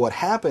 And so what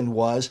happened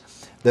was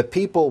the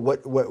people,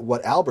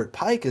 what Albert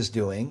Pike is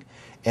doing,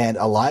 and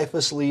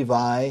Eliphas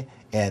Levi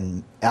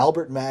and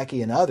Albert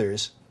Mackey and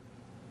others,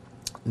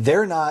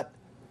 they're not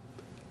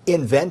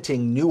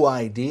inventing new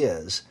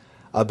ideas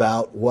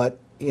about what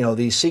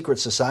these secret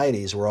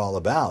societies were all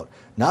about.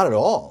 Not at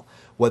all.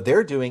 What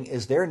they're doing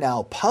is they're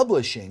now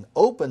publishing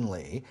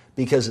openly,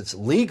 because it's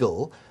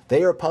legal,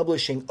 they are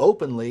publishing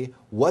openly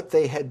what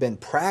they had been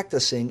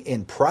practicing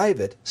in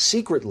private,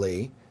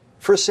 secretly,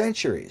 for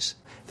centuries.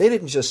 They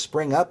didn't just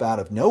spring up out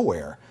of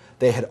nowhere.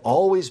 They had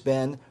always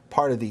been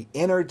part of the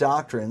inner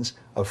doctrines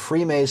of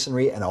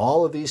Freemasonry and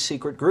all of these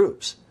secret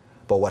groups.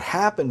 But what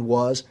happened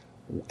was,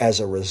 as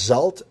a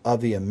result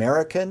of the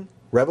American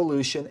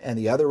Revolution and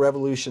the other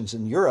revolutions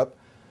in Europe,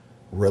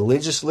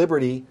 religious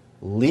liberty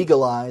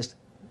legalized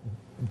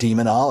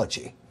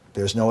demonology.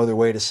 There's no other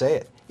way to say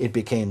it. It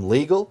became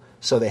legal,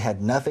 so they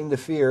had nothing to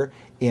fear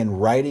in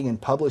writing and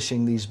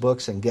publishing these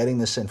books and getting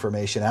this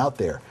information out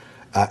there.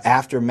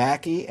 After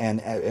Mackey,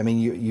 and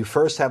you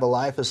first have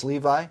Eliphas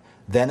Levi,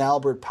 then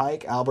Albert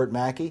Pike, Albert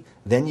Mackey,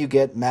 then you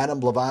get Madame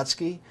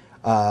Blavatsky,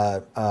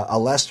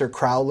 Aleister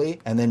Crowley,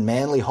 and then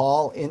Manly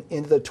Hall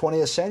into the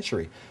 20th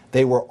century.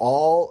 They were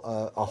all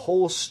a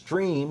whole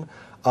stream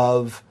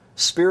of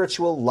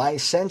spiritual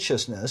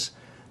licentiousness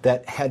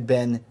that had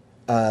been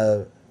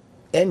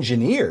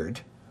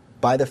engineered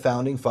by the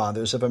founding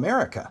fathers of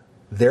America.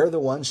 They're the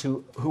ones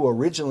who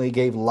originally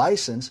gave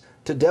license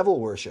to devil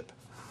worship.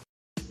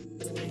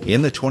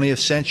 In the 20th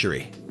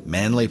century,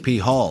 Manly P.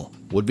 Hall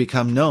would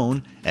become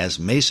known as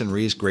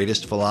Masonry's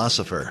greatest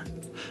philosopher,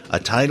 a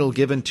title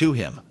given to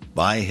him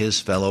by his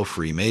fellow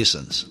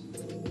Freemasons.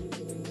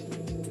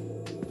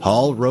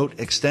 Hall wrote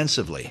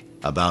extensively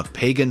about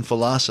pagan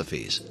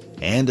philosophies,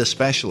 and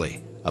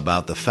especially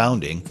about the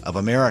founding of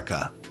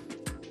America.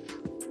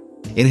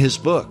 In his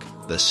book,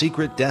 The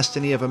Secret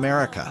Destiny of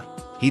America,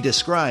 he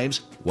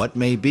describes what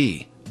may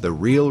be the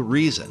real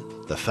reason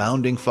the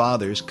Founding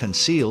Fathers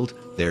concealed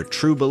their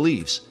true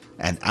beliefs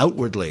and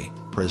outwardly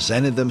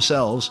presented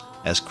themselves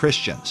as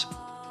Christians.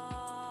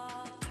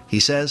 He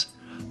says,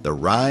 the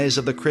rise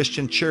of the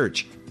Christian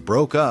church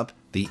broke up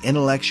the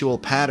intellectual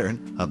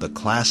pattern of the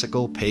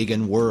classical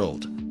pagan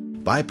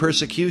world. By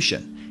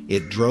persecution,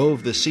 it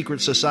drove the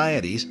secret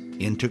societies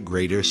into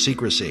greater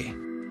secrecy.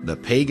 The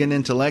pagan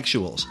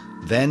intellectuals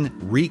then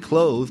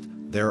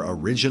reclothed their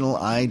original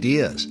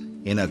ideas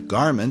in a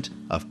garment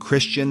of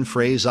Christian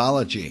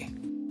phraseology,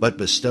 but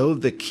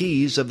bestowed the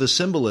keys of the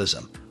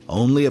symbolism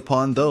only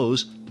upon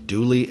those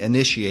duly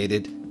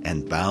initiated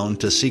and bound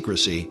to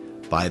secrecy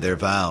by their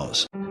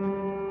vows.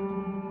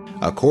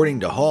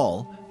 According to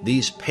Hall,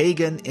 these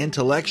pagan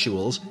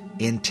intellectuals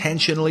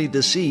intentionally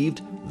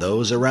deceived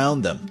those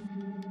around them.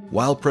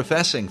 While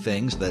professing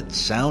things that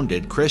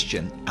sounded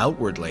Christian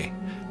outwardly,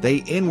 they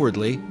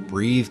inwardly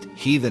breathed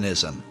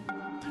heathenism,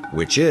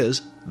 which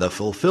is the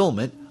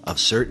fulfillment of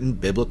certain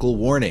biblical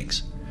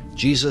warnings.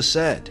 Jesus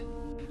said,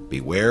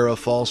 "Beware of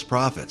false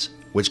prophets,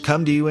 which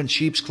come to you in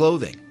sheep's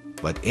clothing,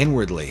 but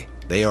inwardly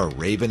they are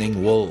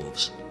ravening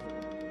wolves."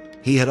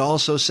 He had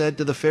also said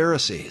to the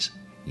Pharisees,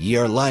 "Ye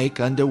are like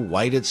unto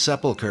whited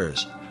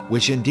sepulchres,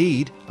 which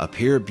indeed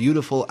appear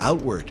beautiful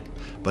outward,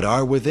 but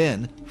are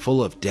within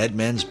full of dead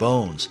men's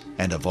bones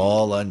and of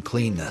all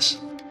uncleanness.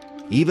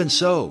 Even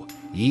so,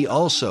 ye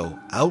also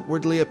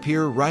outwardly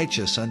appear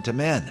righteous unto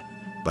men,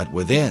 but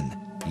within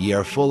ye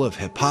are full of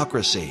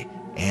hypocrisy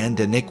and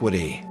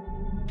iniquity.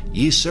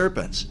 Ye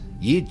serpents,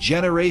 ye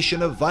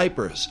generation of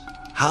vipers,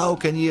 how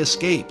can ye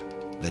escape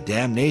the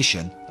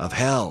damnation of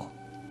hell?"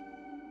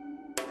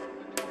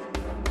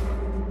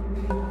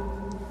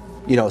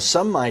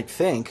 Some might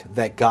think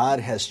that God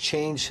has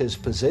changed his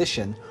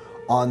position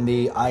on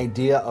the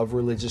idea of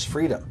religious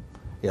freedom.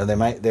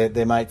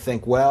 They might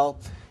think, well,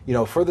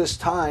 for this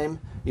time,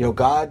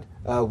 God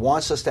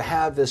wants us to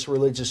have this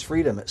religious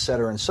freedom,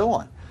 etc., and so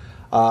on.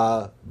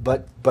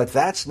 But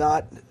that's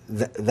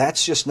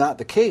just not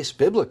the case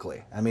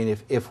biblically. I mean,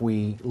 if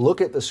we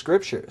look at the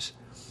scriptures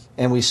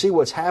and we see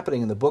what's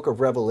happening in the book of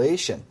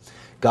Revelation,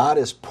 God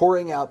is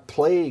pouring out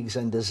plagues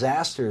and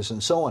disasters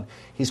and so on.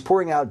 He's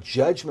pouring out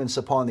judgments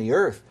upon the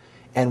earth.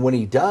 And when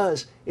he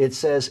does, it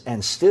says,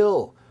 and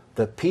still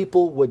the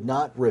people would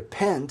not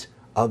repent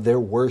of their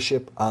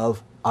worship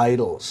of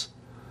idols.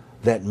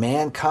 That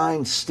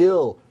mankind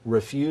still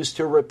refused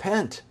to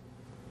repent.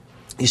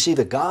 You see,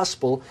 the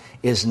gospel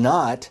is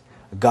not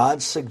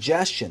God's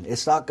suggestion.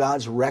 It's not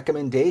God's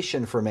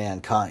recommendation for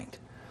mankind.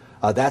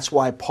 That's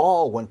why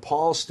when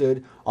Paul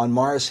stood on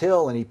Mars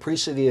Hill and he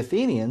preached to the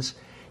Athenians,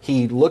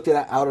 he looked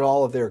out at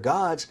all of their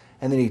gods,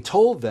 and then he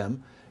told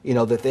them,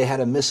 that they had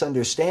a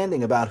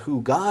misunderstanding about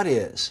who God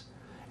is.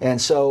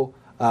 And so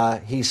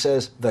he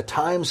says, the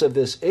times of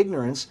this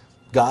ignorance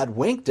God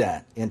winked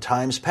at in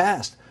times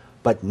past,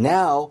 but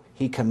now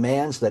he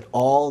commands that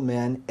all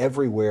men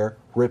everywhere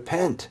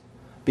repent,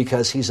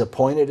 because he's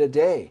appointed a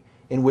day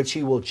in which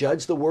he will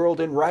judge the world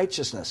in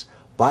righteousness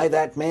by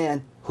that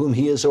man whom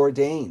he has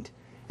ordained.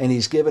 And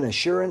he's given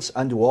assurance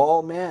unto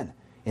all men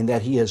in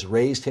that he has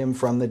raised him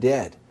from the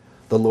dead,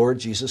 the Lord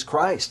Jesus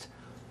Christ.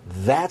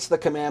 That's the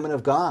commandment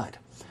of God.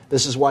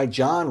 This is why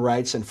John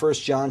writes in 1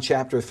 John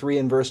chapter 3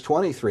 and verse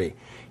 23.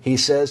 He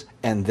says,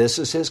 and this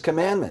is his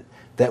commandment,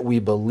 that we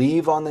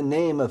believe on the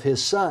name of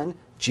his Son,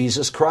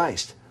 Jesus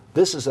Christ.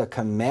 This is a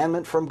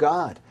commandment from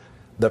God.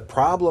 The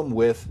problem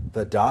with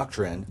the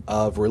doctrine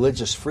of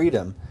religious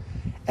freedom,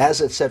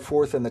 as it's set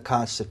forth in the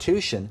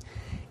Constitution,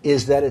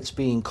 is that it's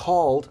being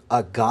called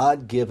a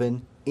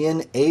God-given,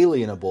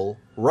 inalienable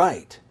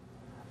right.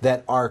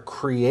 That our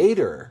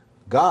Creator,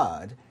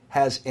 God,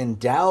 has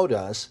endowed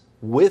us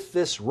with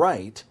this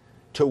right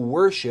to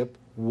worship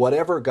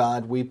whatever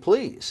God we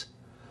please,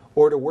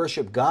 or to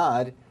worship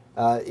God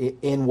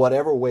in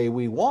whatever way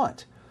we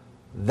want.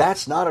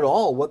 That's not at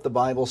all what the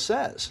Bible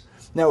says.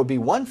 Now, it would be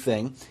one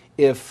thing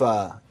if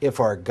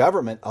our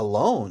government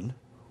alone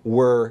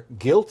were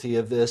guilty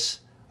of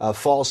this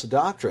false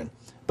doctrine,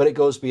 but it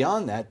goes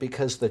beyond that,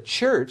 because the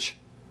church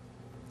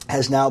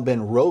has now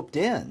been roped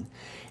in,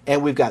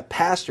 and we've got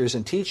pastors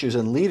and teachers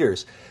and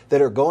leaders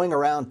that are going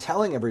around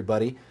telling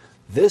everybody,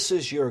 this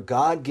is your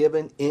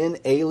God-given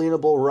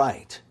inalienable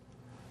right,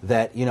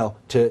 that,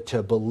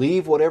 to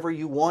believe whatever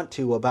you want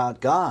to about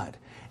God.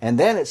 And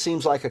then it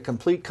seems like a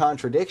complete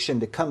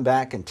contradiction to come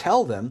back and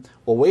tell them,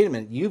 well, wait a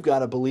minute, you've got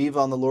to believe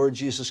on the Lord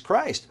Jesus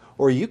Christ,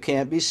 or you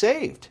can't be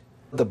saved.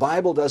 The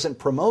Bible doesn't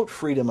promote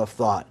freedom of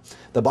thought.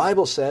 The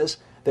Bible says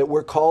that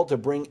we're called to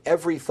bring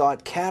every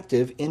thought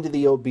captive into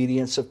the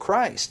obedience of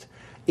Christ.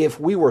 If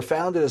we were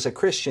founded as a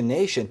Christian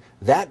nation,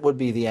 that would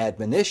be the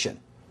admonition.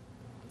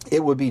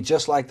 It would be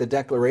just like the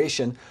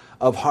declaration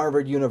of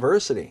Harvard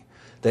University,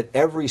 that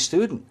every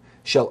student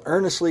shall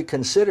earnestly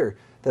consider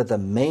that the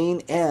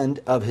main end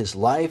of his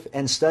life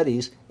and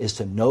studies is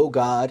to know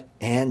God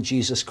and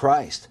Jesus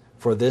Christ,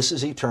 for this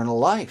is eternal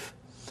life.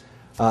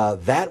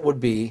 That would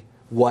be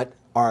what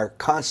our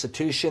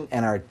Constitution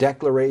and our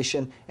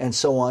Declaration and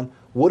so on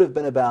would have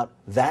been about,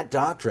 that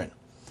doctrine.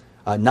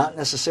 Not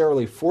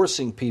necessarily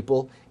forcing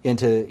people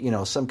into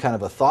some kind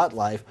of a thought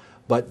life,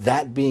 but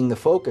that being the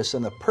focus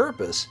and the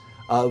purpose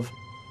of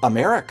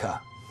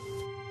America.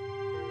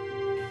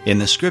 In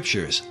the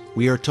Scriptures,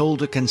 we are told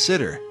to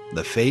consider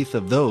the faith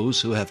of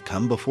those who have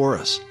come before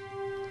us.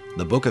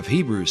 The book of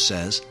Hebrews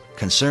says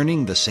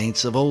concerning the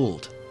saints of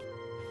old,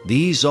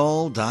 these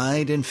all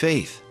died in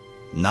faith,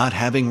 not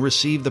having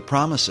received the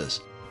promises,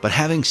 but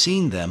having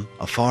seen them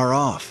afar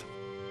off,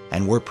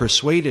 and were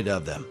persuaded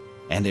of them,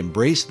 and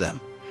embraced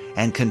them,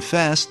 and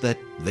confessed that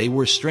they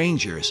were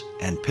strangers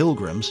and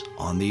pilgrims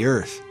on the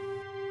earth.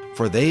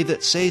 For they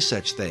that say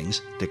such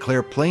things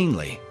declare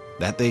plainly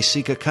that they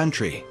seek a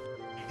country.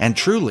 And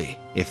truly,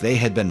 if they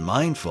had been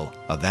mindful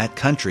of that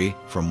country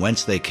from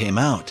whence they came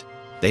out,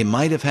 they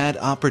might have had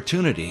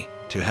opportunity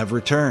to have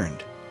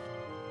returned.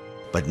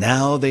 But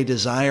now they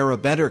desire a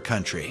better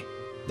country,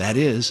 that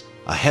is,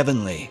 a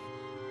heavenly.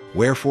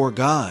 Wherefore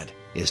God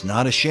is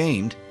not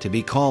ashamed to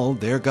be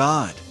called their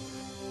God.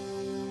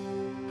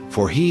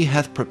 For he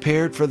hath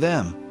prepared for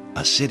them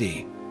a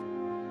city.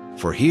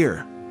 For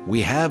here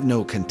we have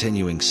no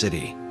continuing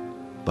city,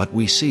 but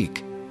we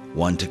seek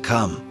one to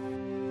come.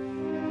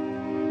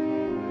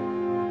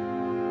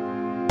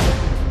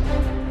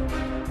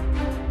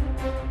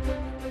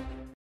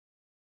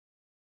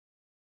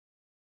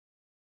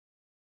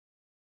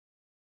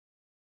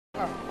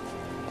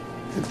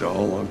 It's a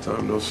whole long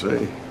time no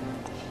see.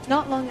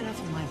 Not long enough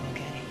in my book,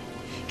 Eddie.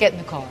 Get in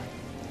the car.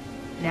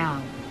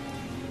 Now.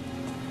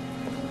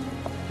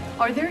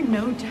 Are there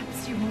no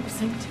depths you won't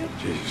sink to?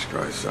 Jesus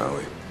Christ,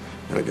 Sally.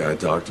 And a guy I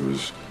talked to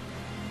his,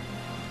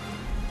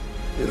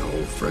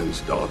 old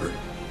friend's daughter.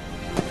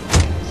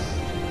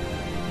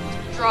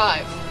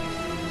 Drive.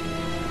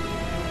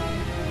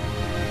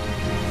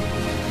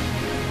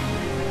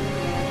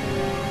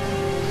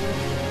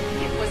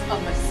 It was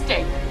a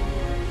mistake.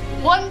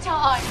 One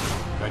time.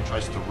 Guy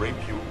tries to rape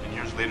you and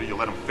you're years later you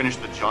let him finish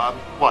the job?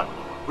 What?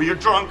 Were you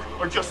drunk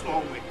or just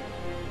lonely?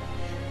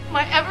 Am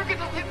I ever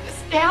gonna live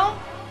this down?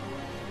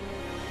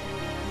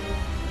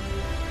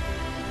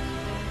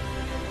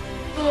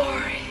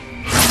 Lori.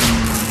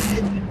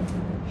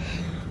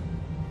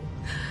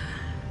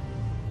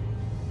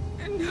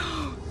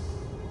 No.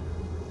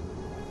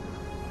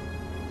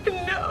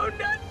 No,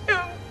 not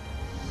him.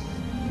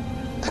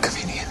 The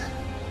comedian.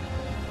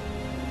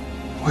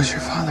 Where's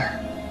your father?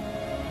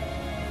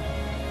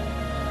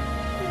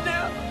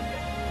 No.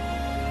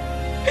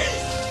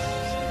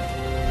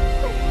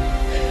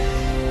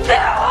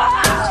 No!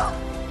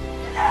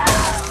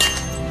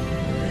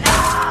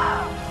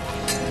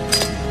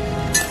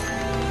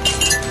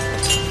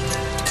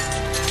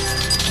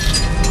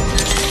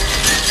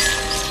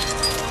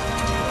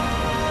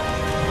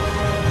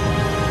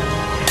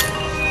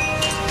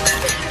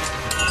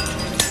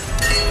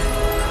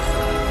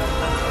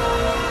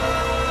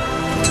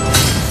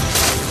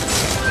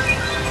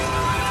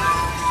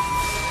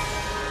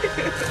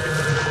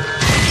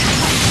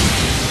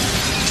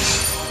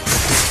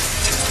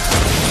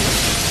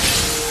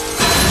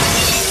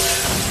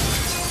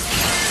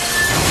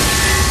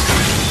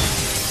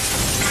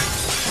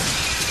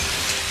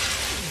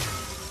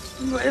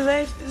 My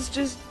life is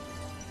just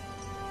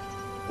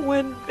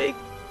one big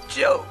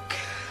joke.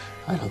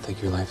 I don't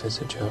think your life is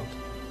a joke.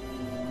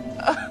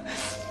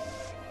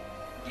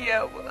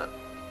 Yeah, well,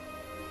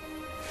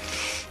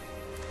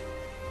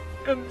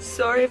 I'm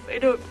sorry if I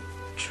don't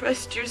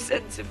trust your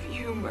sense of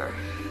humor.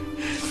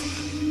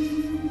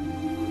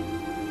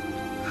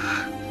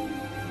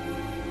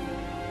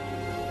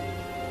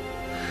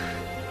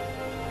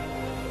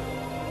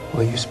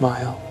 Will you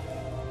smile?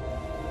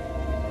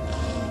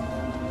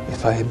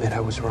 If I admit I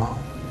was wrong.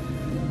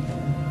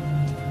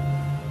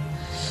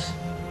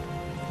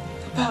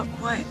 About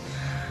what?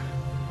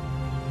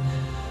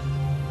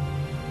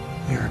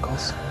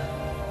 Miracles.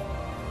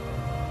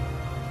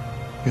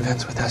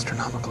 Events with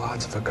astronomical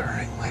odds of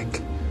occurring,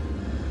 like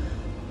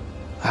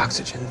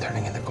oxygen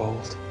turning into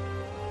gold.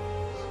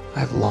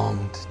 I've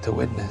longed to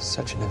witness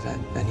such an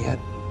event, and yet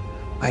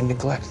I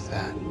neglect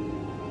that.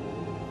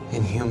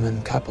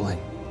 Inhuman coupling.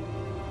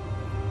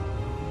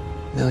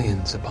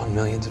 Millions upon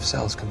millions of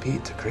cells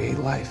compete to create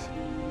life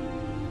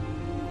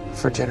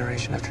for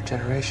generation after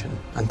generation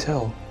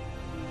until,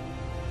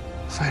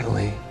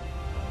 finally,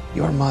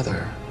 your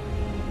mother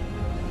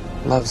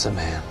loves a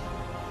man.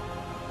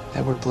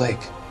 Edward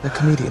Blake, the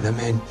comedian, a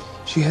man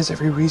she has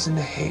every reason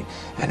to hate,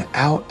 and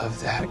out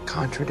of that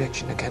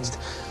contradiction against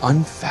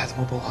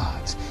unfathomable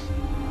odds,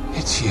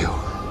 it's you.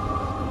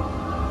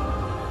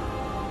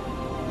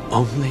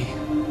 Only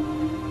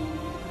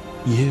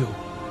you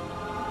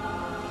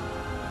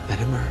that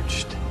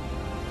emerged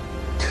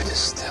to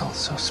distill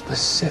so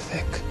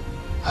specific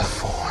a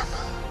form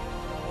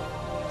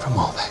from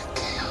all that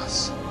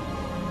chaos.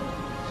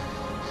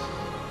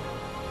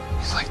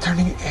 It's like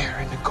turning air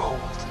into gold.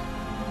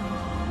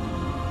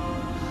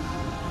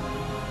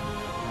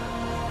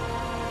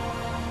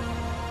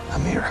 A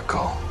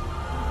miracle.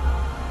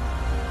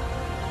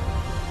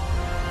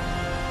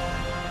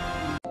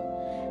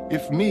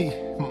 If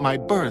my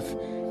birth,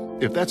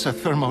 if that's a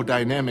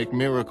thermodynamic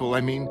miracle,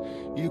 I mean,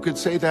 you could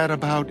say that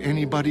about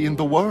anybody in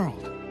the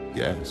world.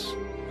 Yes,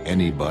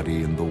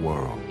 anybody in the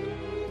world.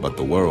 But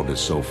the world is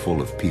so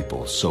full of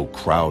people, so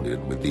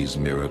crowded with these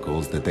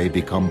miracles that they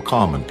become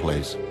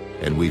commonplace,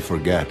 and we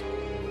forget.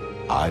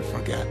 I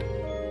forget.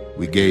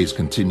 We gaze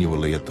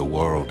continually at the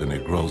world and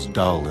it grows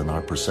dull in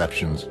our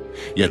perceptions,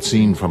 yet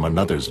seen from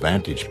another's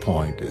vantage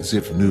point, as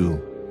if new,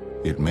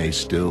 it may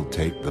still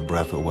take the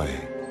breath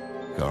away.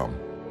 Come,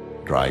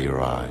 dry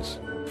your eyes,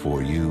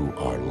 for you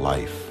are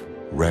life,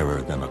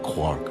 rarer than a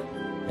quark,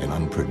 and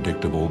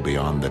unpredictable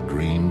beyond the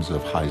dreams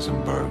of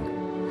Heisenberg,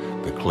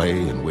 the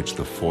clay in which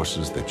the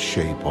forces that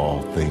shape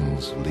all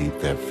things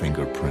leave their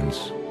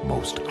fingerprints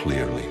most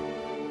clearly.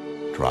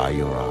 Dry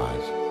your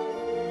eyes,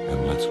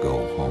 and let's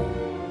go home.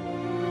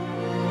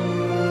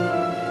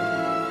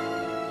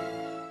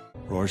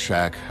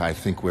 Rorschach, I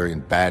think we're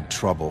in bad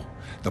trouble.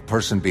 The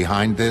person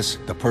behind this,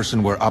 the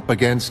person we're up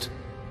against,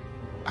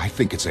 I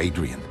think it's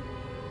Adrian.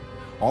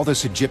 All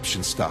this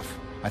Egyptian stuff.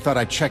 I thought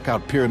I'd check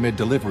out pyramid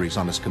deliveries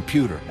on his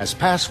computer. As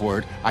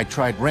password, I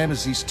tried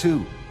Ramesses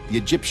II, the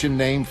Egyptian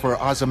name for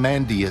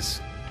Ozymandias.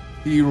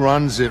 He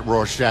runs it,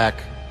 Rorschach.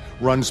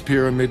 Runs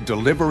pyramid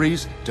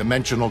deliveries,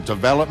 dimensional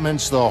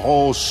developments, the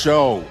whole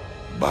show.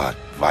 But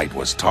Veidt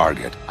was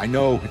target. I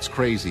know it's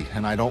crazy,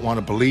 and I don't want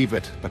to believe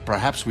it, but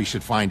perhaps we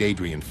should find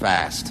Adrian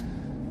fast.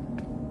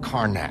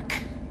 Karnak.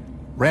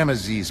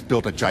 Ramesses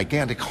built a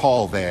gigantic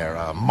hall there,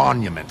 a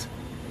monument.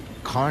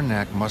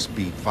 Karnak must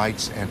be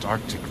Veidt's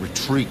Antarctic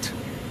retreat.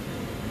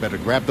 Better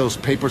grab those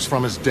papers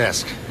from his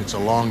desk. It's a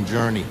long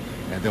journey,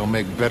 and they'll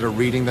make better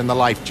reading than the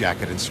life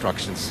jacket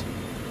instructions.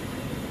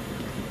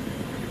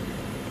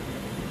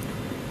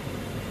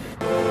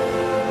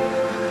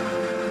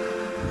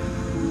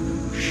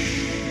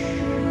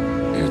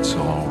 It's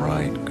all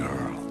right,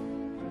 girl.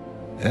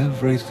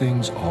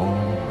 Everything's all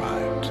right.